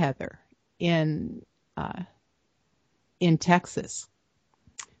finds Heather in Texas,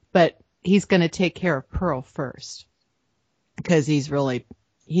 but he's going to take care of Pearl first because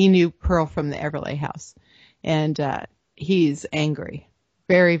he knew Pearl from the Everly house, and he's angry,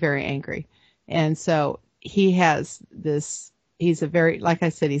 very, very angry. And so he has this, he's like I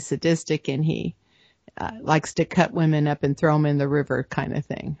said, he's sadistic, and he likes to cut women up and throw them in the river kind of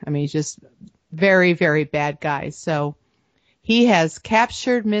thing. I mean, he's just very, very bad guy. So he has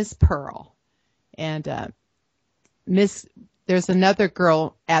captured Miss Pearl, and there's another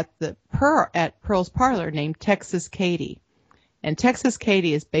girl at Pearl's parlor named Texas Katie, and Texas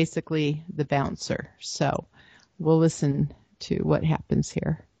Katie is basically the bouncer. So we'll listen to what happens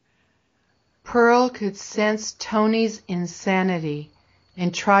here. Pearl could sense Tony's insanity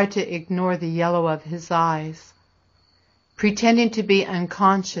and tried to ignore the yellow of his eyes. Pretending to be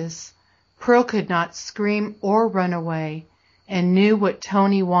unconscious, Pearl could not scream or run away and knew what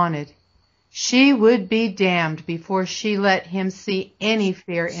Tony wanted. She would be damned before she let him see any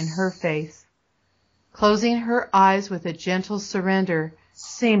fear in her face. Closing her eyes with a gentle surrender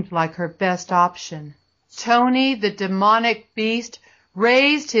seemed like her best option. Tony, the demonic beast,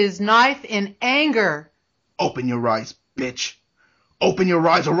 raised his knife in anger. Open your eyes, bitch. Open your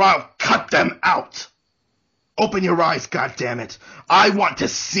eyes or I'll cut them out. Open your eyes, goddammit. I want to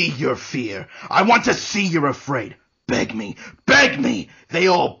see your fear. I want to see you're afraid. Beg me. Beg me. They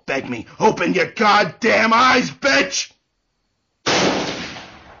all beg me. Open your goddamn eyes, bitch!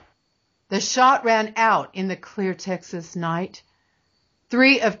 The shot ran out in the clear Texas night.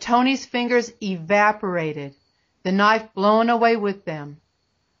 3 of Tony's fingers evaporated, the knife blown away with them.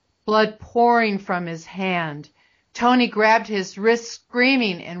 Blood pouring from his hand, Tony grabbed his wrist,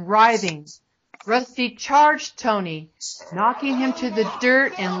 screaming and writhing. Rusty charged Tony, knocking him to the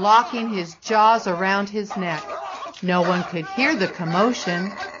dirt and locking his jaws around his neck. No one could hear the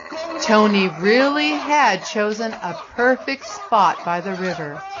commotion. Tony really had chosen a perfect spot by the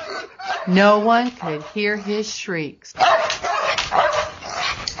river. No one could hear his shrieks. Cut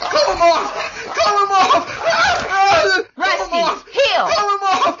him off! Cut him off! Rusty, heel! Cut him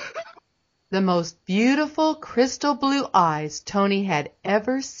off! The most beautiful crystal blue eyes Tony had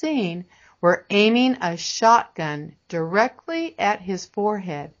ever seen were aiming a shotgun directly at his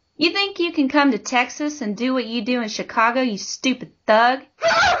forehead. You think you can come to Texas and do what you do in Chicago, you stupid thug?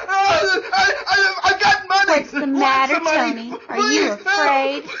 I got money. What's the matter, Tony? Are you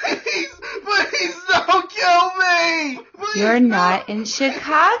afraid? Please don't kill me. You're not in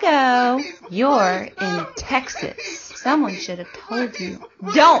Chicago. You're in Texas. Someone should have told you.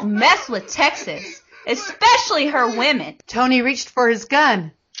 Don't mess with Texas, especially her women. Tony reached for his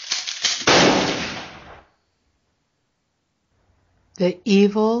gun. The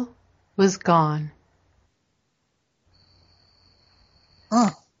evil was gone.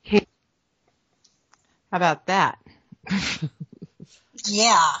 Oh. How about that?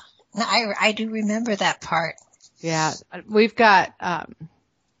 Yeah, I do remember that part. Yeah, we've got,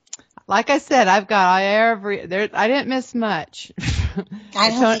 like I said, I've got I didn't miss much. I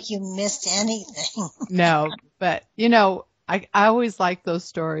don't think you missed anything. No, but I always like those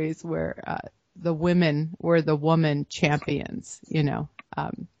stories where the women were the woman champions,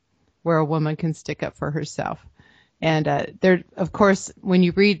 where a woman can stick up for herself. And there, of course, when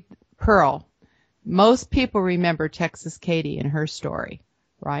you read Pearl, most people remember Texas Katy and her story,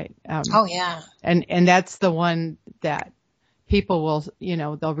 right? Oh yeah. And that's the one that people will,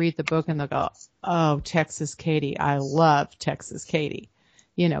 they'll read the book and they'll go, "Oh, Texas Katy, I love Texas Katy,"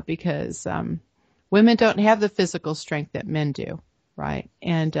 because women don't have the physical strength that men do, right?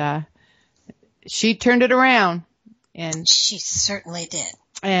 And she turned it around, and she certainly did.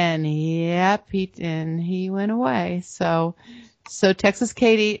 And yep, he went away. So Texas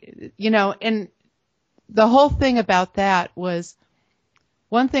Katy, and the whole thing about that was,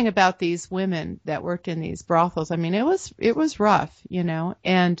 one thing about these women that worked in these brothels, I mean, it was rough,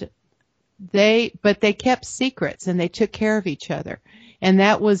 and but they kept secrets and they took care of each other. And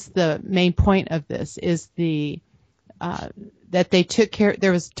that was the main point of this, is that they took care,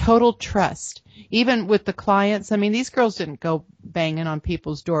 there was total trust. Even with the clients, I mean, these girls didn't go banging on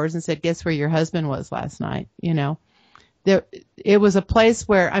people's doors and said, "Guess where your husband was last night?" It was a place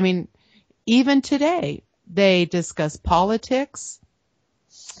where, I mean, even today, they discuss politics.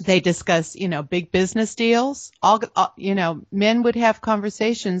 They discuss, big business deals. Men would have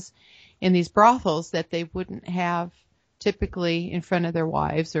conversations in these brothels that they wouldn't have typically in front of their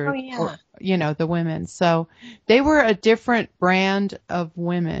wives or the women. So they were a different brand of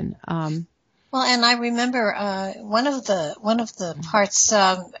women. Well, and I remember one of the parts.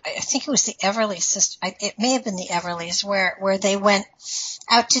 I think it was the Everly sisters. It may have been the Everlys, where they went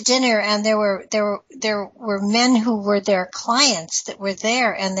out to dinner, and there were men who were their clients that were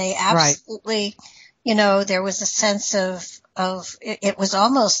there, and they absolutely, there was a sense of it was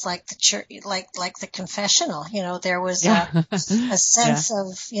almost like the church, like the confessional. There was a sense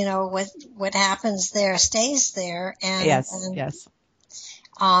of what happens there stays there, and yes.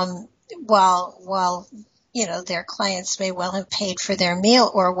 While their clients may well have paid for their meal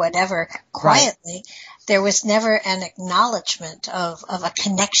or whatever quietly, there was never an acknowledgement of a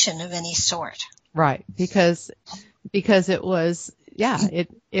connection of any sort. Right, because it was,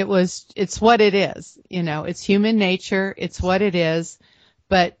 it's what it is. It's human nature. It's what it is.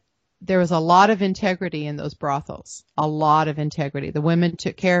 But there was a lot of integrity in those brothels. A lot of integrity. The women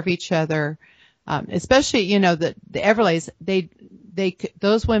took care of each other, especially the Everlys.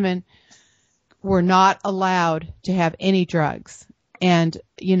 Those women were not allowed to have any drugs. And,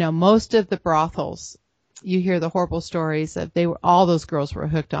 most of the brothels, you hear the horrible stories of all those girls were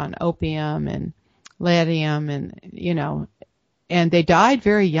hooked on opium and lithium and, and they died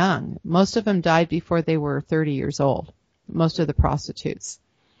very young. Most of them died before they were 30 years old, most of the prostitutes.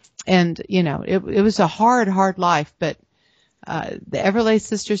 And, it was a hard life, but the Everly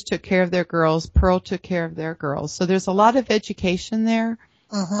sisters took care of their girls. Pearl took care of their girls. So there's a lot of education there.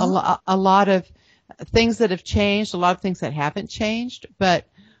 A lot of things that have changed, a lot of things that haven't changed, but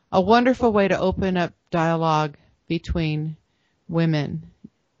a wonderful way to open up dialogue between women,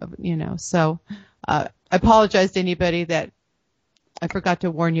 So I apologize to anybody that I forgot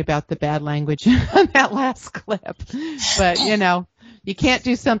to warn you about the bad language on that last clip. But, you can't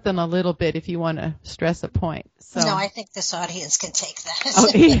do something a little bit if you want to stress a point. So. No, I think this audience can take that.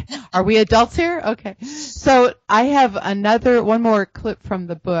 Oh, are we adults here? Okay. So I have one more clip from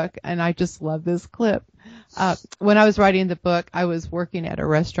the book, and I just love this clip. When I was writing the book, I was working at a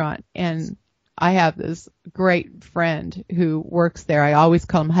restaurant, and I have this great friend who works there. I always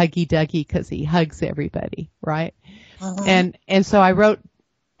call him Huggy Duggy because he hugs everybody, right? And so I wrote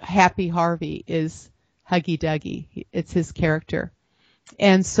Happy Harvey is Huggy Duggy. It's his character.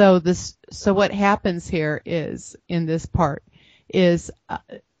 And so what happens here is, in this part, is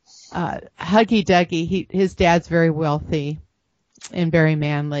Huggy Duggy, his dad's very wealthy and very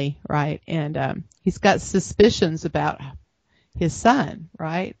manly, right? And he's got suspicions about his son,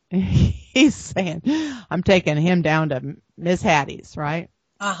 right? He's saying, I'm taking him down to Miss Hattie's, right?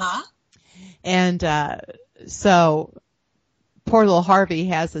 Uh-huh. And so poor little Harvey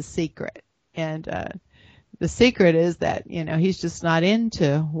has a secret. And the secret is that, he's just not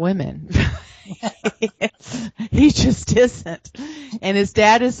into women. He just isn't. And his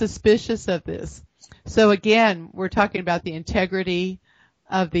dad is suspicious of this. So again, we're talking about the integrity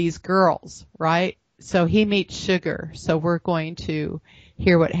of these girls, right? So he meets Sugar. So we're going to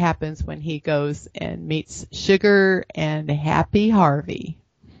hear what happens when he goes and meets Sugar and Happy Harvey.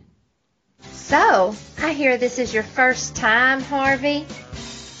 So, I hear this is your first time, Harvey?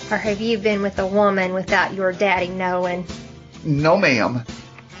 Or have you been with a woman without your daddy knowing? No, ma'am.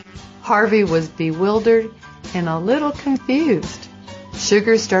 Harvey was bewildered and a little confused.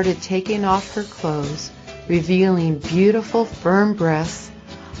 Sugar started taking off her clothes, revealing beautiful firm breasts,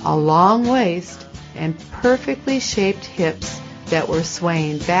 a long waist, and perfectly shaped hips that were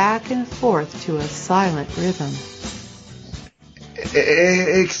swaying back and forth to a silent rhythm.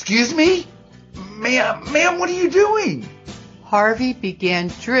 Excuse me? Ma'am, what are you doing? Harvey began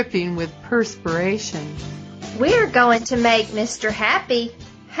dripping with perspiration. We're going to make Mr. Happy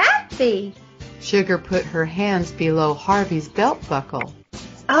happy. Sugar put her hands below Harvey's belt buckle.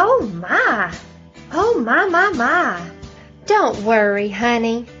 Oh, my. Oh, my. Don't worry,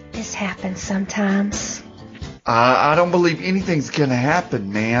 honey. This happens sometimes. I don't believe anything's gonna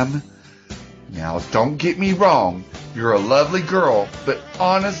happen, ma'am. Now, don't get me wrong. You're a lovely girl, but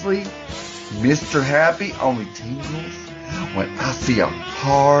honestly, Mr. Happy only tingles when I see a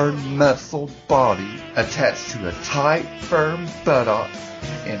hard, muscled body attached to a tight, firm buttocks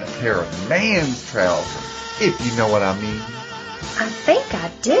and a pair of man's trousers, if you know what I mean. I think I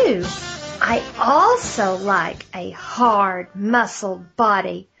do. I also like a hard, muscled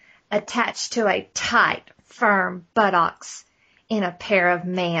body attached to a tight, firm buttocks in a pair of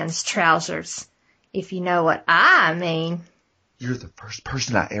man's trousers, if you know what I mean. You're the first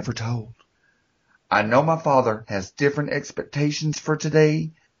person I ever told. I know my father has different expectations for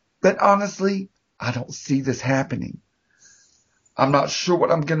today, but honestly, I don't see this happening. I'm not sure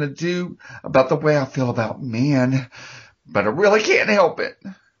what I'm going to do about the way I feel about men, but I really can't help it.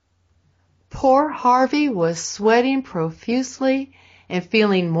 Poor Harvey was sweating profusely and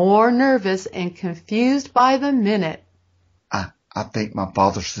feeling more nervous and confused by the minute. I think my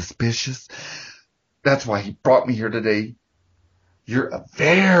father's suspicious. That's why he brought me here today. You're a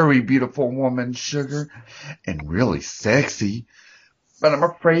very beautiful woman, Sugar, and really sexy. But I'm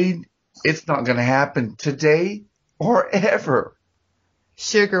afraid it's not going to happen today or ever.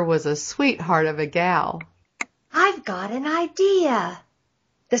 Sugar was a sweetheart of a gal. I've got an idea.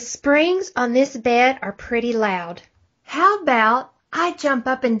 The springs on this bed are pretty loud. How about I jump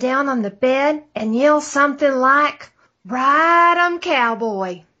up and down on the bed and yell something like, "Ride 'em,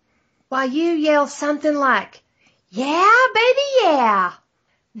 cowboy," while you yell something like, "Yeah, baby, yeah."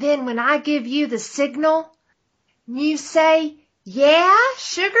 Then when I give you the signal, you say, "Yeah,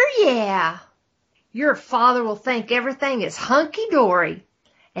 Sugar, yeah." Your father will think everything is hunky-dory,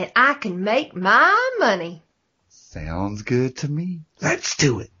 and I can make my money. Sounds good to me. Let's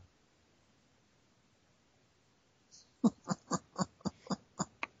do it.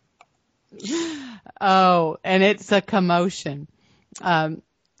 Oh, and it's a commotion.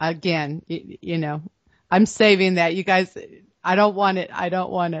 Again, I'm saving that. You guys, I don't want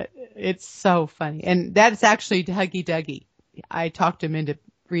it. It's so funny. And that's actually Huggy Duggy. I talked him into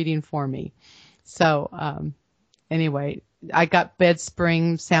reading for me. So, anyway, I got bed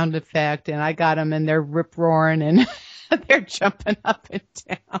spring sound effect and I got them and they're rip roaring and they're jumping up and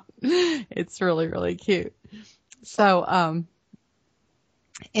down. It's really, really cute. So,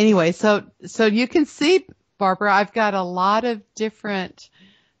 anyway, so you can see, Barbara, I've got a lot of different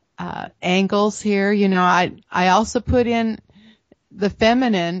angles here. I also put in the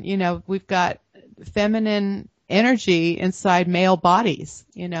feminine. We've got feminine energy inside male bodies.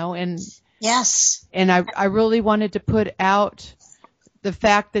 And yes, and I really wanted to put out the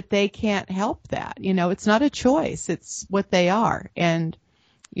fact that they can't help that. It's not a choice; it's what they are. And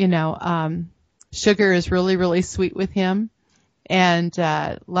Sugar is really, really sweet with him. And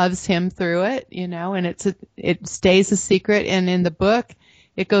loves him through it, and it stays a secret. And in the book,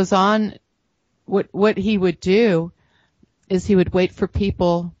 it goes on. What he would do is he would wait for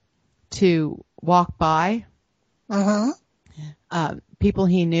people to walk by, people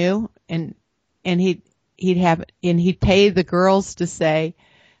he knew, and he'd pay the girls to say,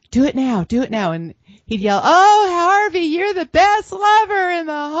 do it now, do it now. And he'd yell, oh, Harvey, you're the best lover in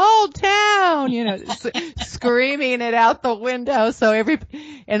the whole town, you know, screaming it out the window. So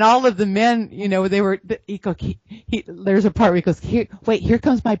and all of the men, you know, they were, there's a part where he goes, wait, here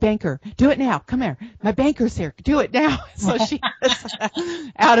comes my banker. Do it now. Come here. My banker's here. Do it now. So she was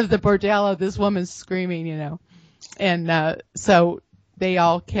out of the bordello, this woman's screaming, you know. And, so they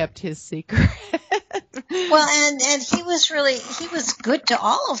all kept his secret. Well, and he was good to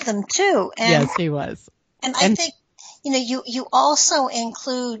all of them too. And, yes, he was. And I think, you know, you also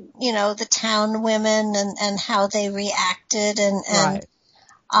include, you know, the town women and how they reacted and right.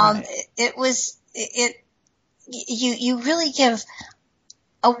 You really give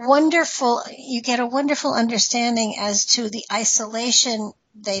you get a wonderful understanding as to the isolation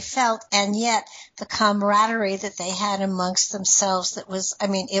they felt and yet the camaraderie that they had amongst themselves. That was, I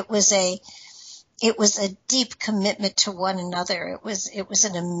mean, it was a deep commitment to one another. It was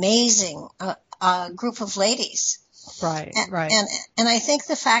an amazing group of ladies. Right, right. And I think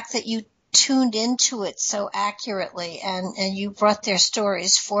the fact that you tuned into it so accurately and you brought their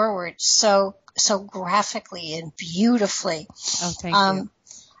stories forward so graphically and beautifully. Oh, thank you.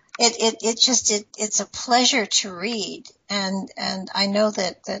 It's a pleasure to read, and I know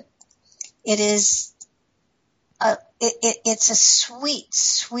that it is it's a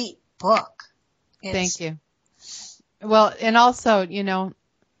sweet book. Thank you. Well, and also, you know,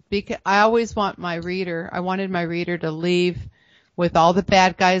 because I always want I wanted my reader to leave with all the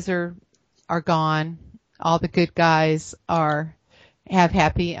bad guys are gone, all the good guys have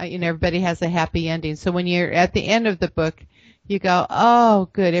happy, you know, everybody has a happy ending. So when you're at the end of the book, you go, oh,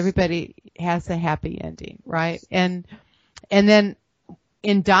 good, everybody has a happy ending, right? And then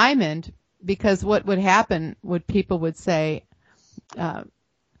in Diamond, because what would happen people would say,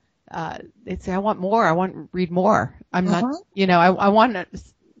 they'd say, I want more. I want to read more. I'm not, you know, I want to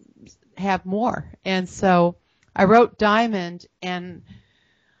have more. And so I wrote Diamond, and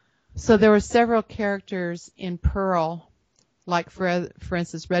so there were several characters in Pearl, like for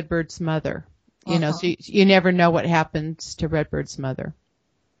instance, Redbird's mother. You know, so you never know what happens to Redbird's mother,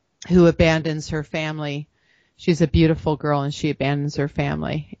 who abandons her family. She's a beautiful girl, and she abandons her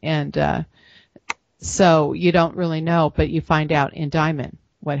family. And so you don't really know, but you find out in Diamond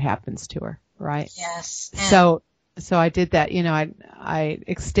what happens to her, right? Yes. So I did that. You know, I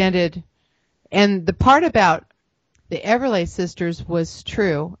extended, and the part about the Everleigh sisters was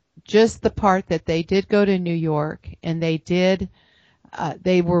true. Just the part that they did go to New York, and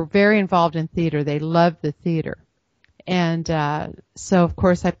they were very involved in theater. They loved the theater. And so, of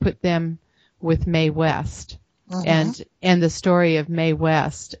course, I put them with Mae West and the story of Mae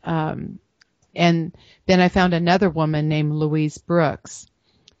West. And then I found another woman named Louise Brooks,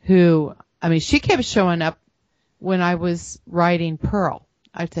 who, I mean, she kept showing up when I was writing Pearl.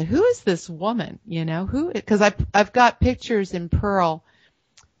 I said, who is this woman? You know, because I've got pictures in Pearl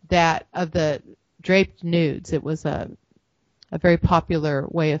of the draped nudes. It was a very popular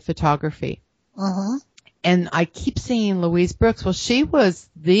way of photography. And I keep seeing Louise Brooks. Well, she was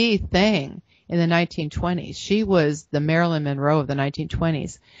the thing in the 1920s. She was the Marilyn Monroe of the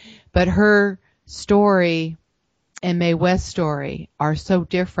 1920s. But her story and Mae West's story are so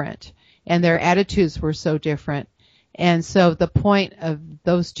different, and their attitudes were so different. And so the point of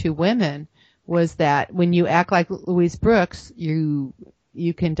those two women was that when you act like Louise Brooks, you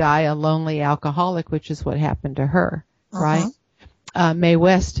can die a lonely alcoholic, which is what happened to her, right? Mae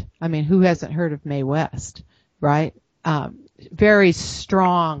West, I mean, who hasn't heard of Mae West, right? Very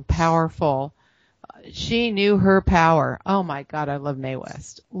strong, powerful. She knew her power. Oh my God, I love Mae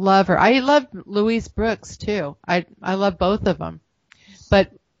West. Love her. I love Louise Brooks too. I love both of them.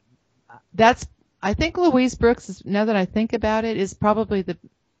 But I think Louise Brooks is, now that I think about it, is probably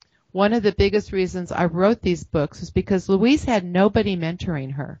one of the biggest reasons I wrote these books, is because Louise had nobody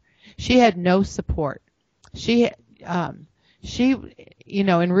mentoring her. She had no support. She, you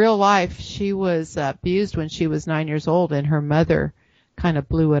know, in real life, she was abused when she was 9 years old, and her mother kind of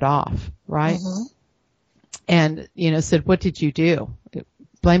blew it off, right? And, you know, said, what did you do?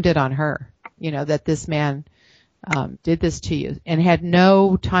 Blamed it on her, you know, that this man did this to you, and had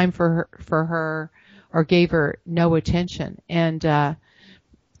no time for her or gave her no attention. And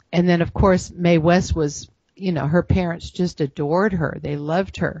then, of course, Mae West was, you know, her parents just adored her. They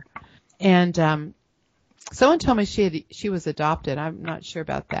loved her. And someone told me she was adopted. I'm not sure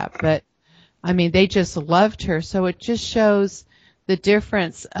about that. But, I mean, they just loved her. So it just shows the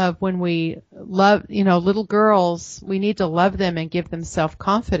difference of when we love, you know, little girls, we need to love them and give them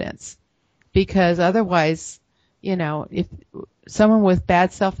self-confidence. Because otherwise, you know, if someone with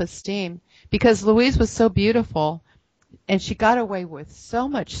bad self-esteem, because Louise was so beautiful, she got away with so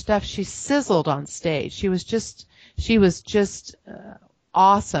much stuff. She sizzled on stage. She was just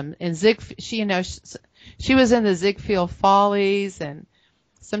awesome. And she was in the Ziegfeld Follies, and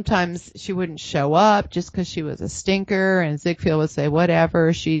sometimes she wouldn't show up just because she was a stinker, and Ziegfeld would say,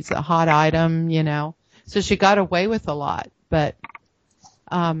 whatever, she's a hot item, So she got away with a lot. But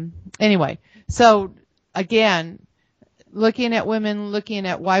anyway, so again, looking at women, looking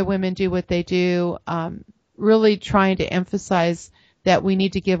at why women do what they do, really trying to emphasize that we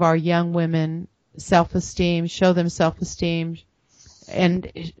need to give our young women self-esteem, show them self-esteem,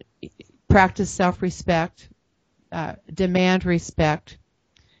 and practice self-respect, demand respect,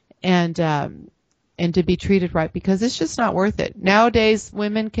 and to be treated right, because it's just not worth it. Nowadays,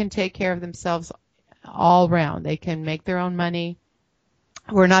 women can take care of themselves all around. They can make their own money.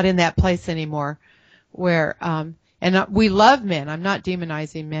 We're not in that place anymore where, and we love men. I'm not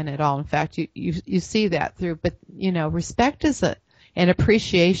demonizing men at all. In fact, you see that through, but respect and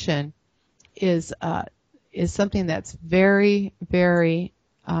appreciation is something that's very, very,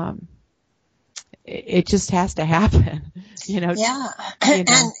 it just has to happen, Yeah.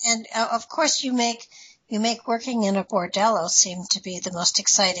 And of course you make working in a bordello seem to be the most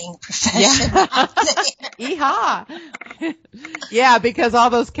exciting profession out there. Yeehaw. Yeah, because all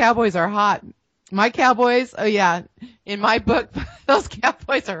those cowboys are hot. My cowboys, oh yeah, in my book, those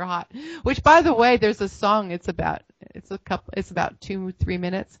cowboys are hot. Which, by the way, there's a song. It's about 2-3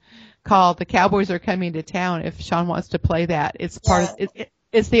 minutes, called "The Cowboys Are Coming to Town." If Sean wants to play that, it's part of it.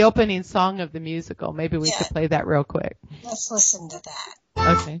 It's the opening song of the musical. Maybe we could play that real quick. Let's listen to that.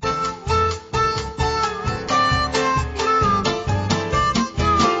 Okay.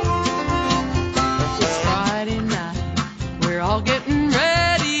 It's Friday night. We're all getting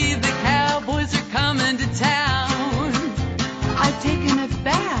ready. The cowboys are coming to town. I've taken a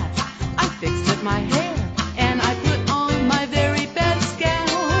bath. I fixed up my hair. And I put on my very best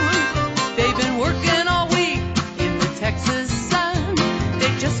gown. They've been working all week in the Texas sun. They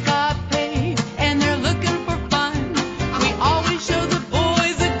just got paid and they're looking for fun. We always show the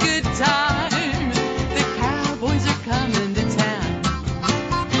boys a good time. The cowboys are coming to town.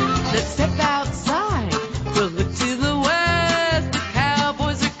 Let's step outside. We'll look to the west. The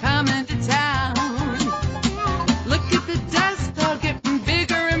cowboys are coming to town. Look at the dust cloud getting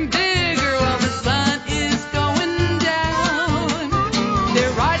bigger and bigger while the sun is going down.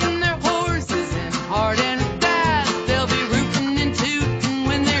 They're riding their horses and hard and fast. They'll be rootin' and tootin'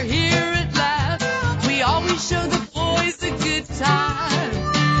 when they're here at last. We always show the boys a good time.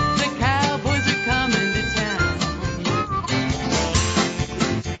 The cowboys are coming to town.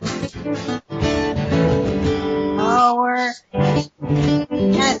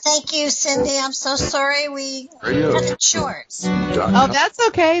 Thank you, Cindy. I'm so sorry we cut it short. Oh, that's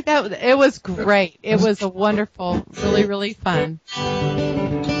okay. It was great. It was a wonderful, really, really fun.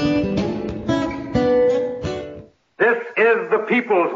 This is the people's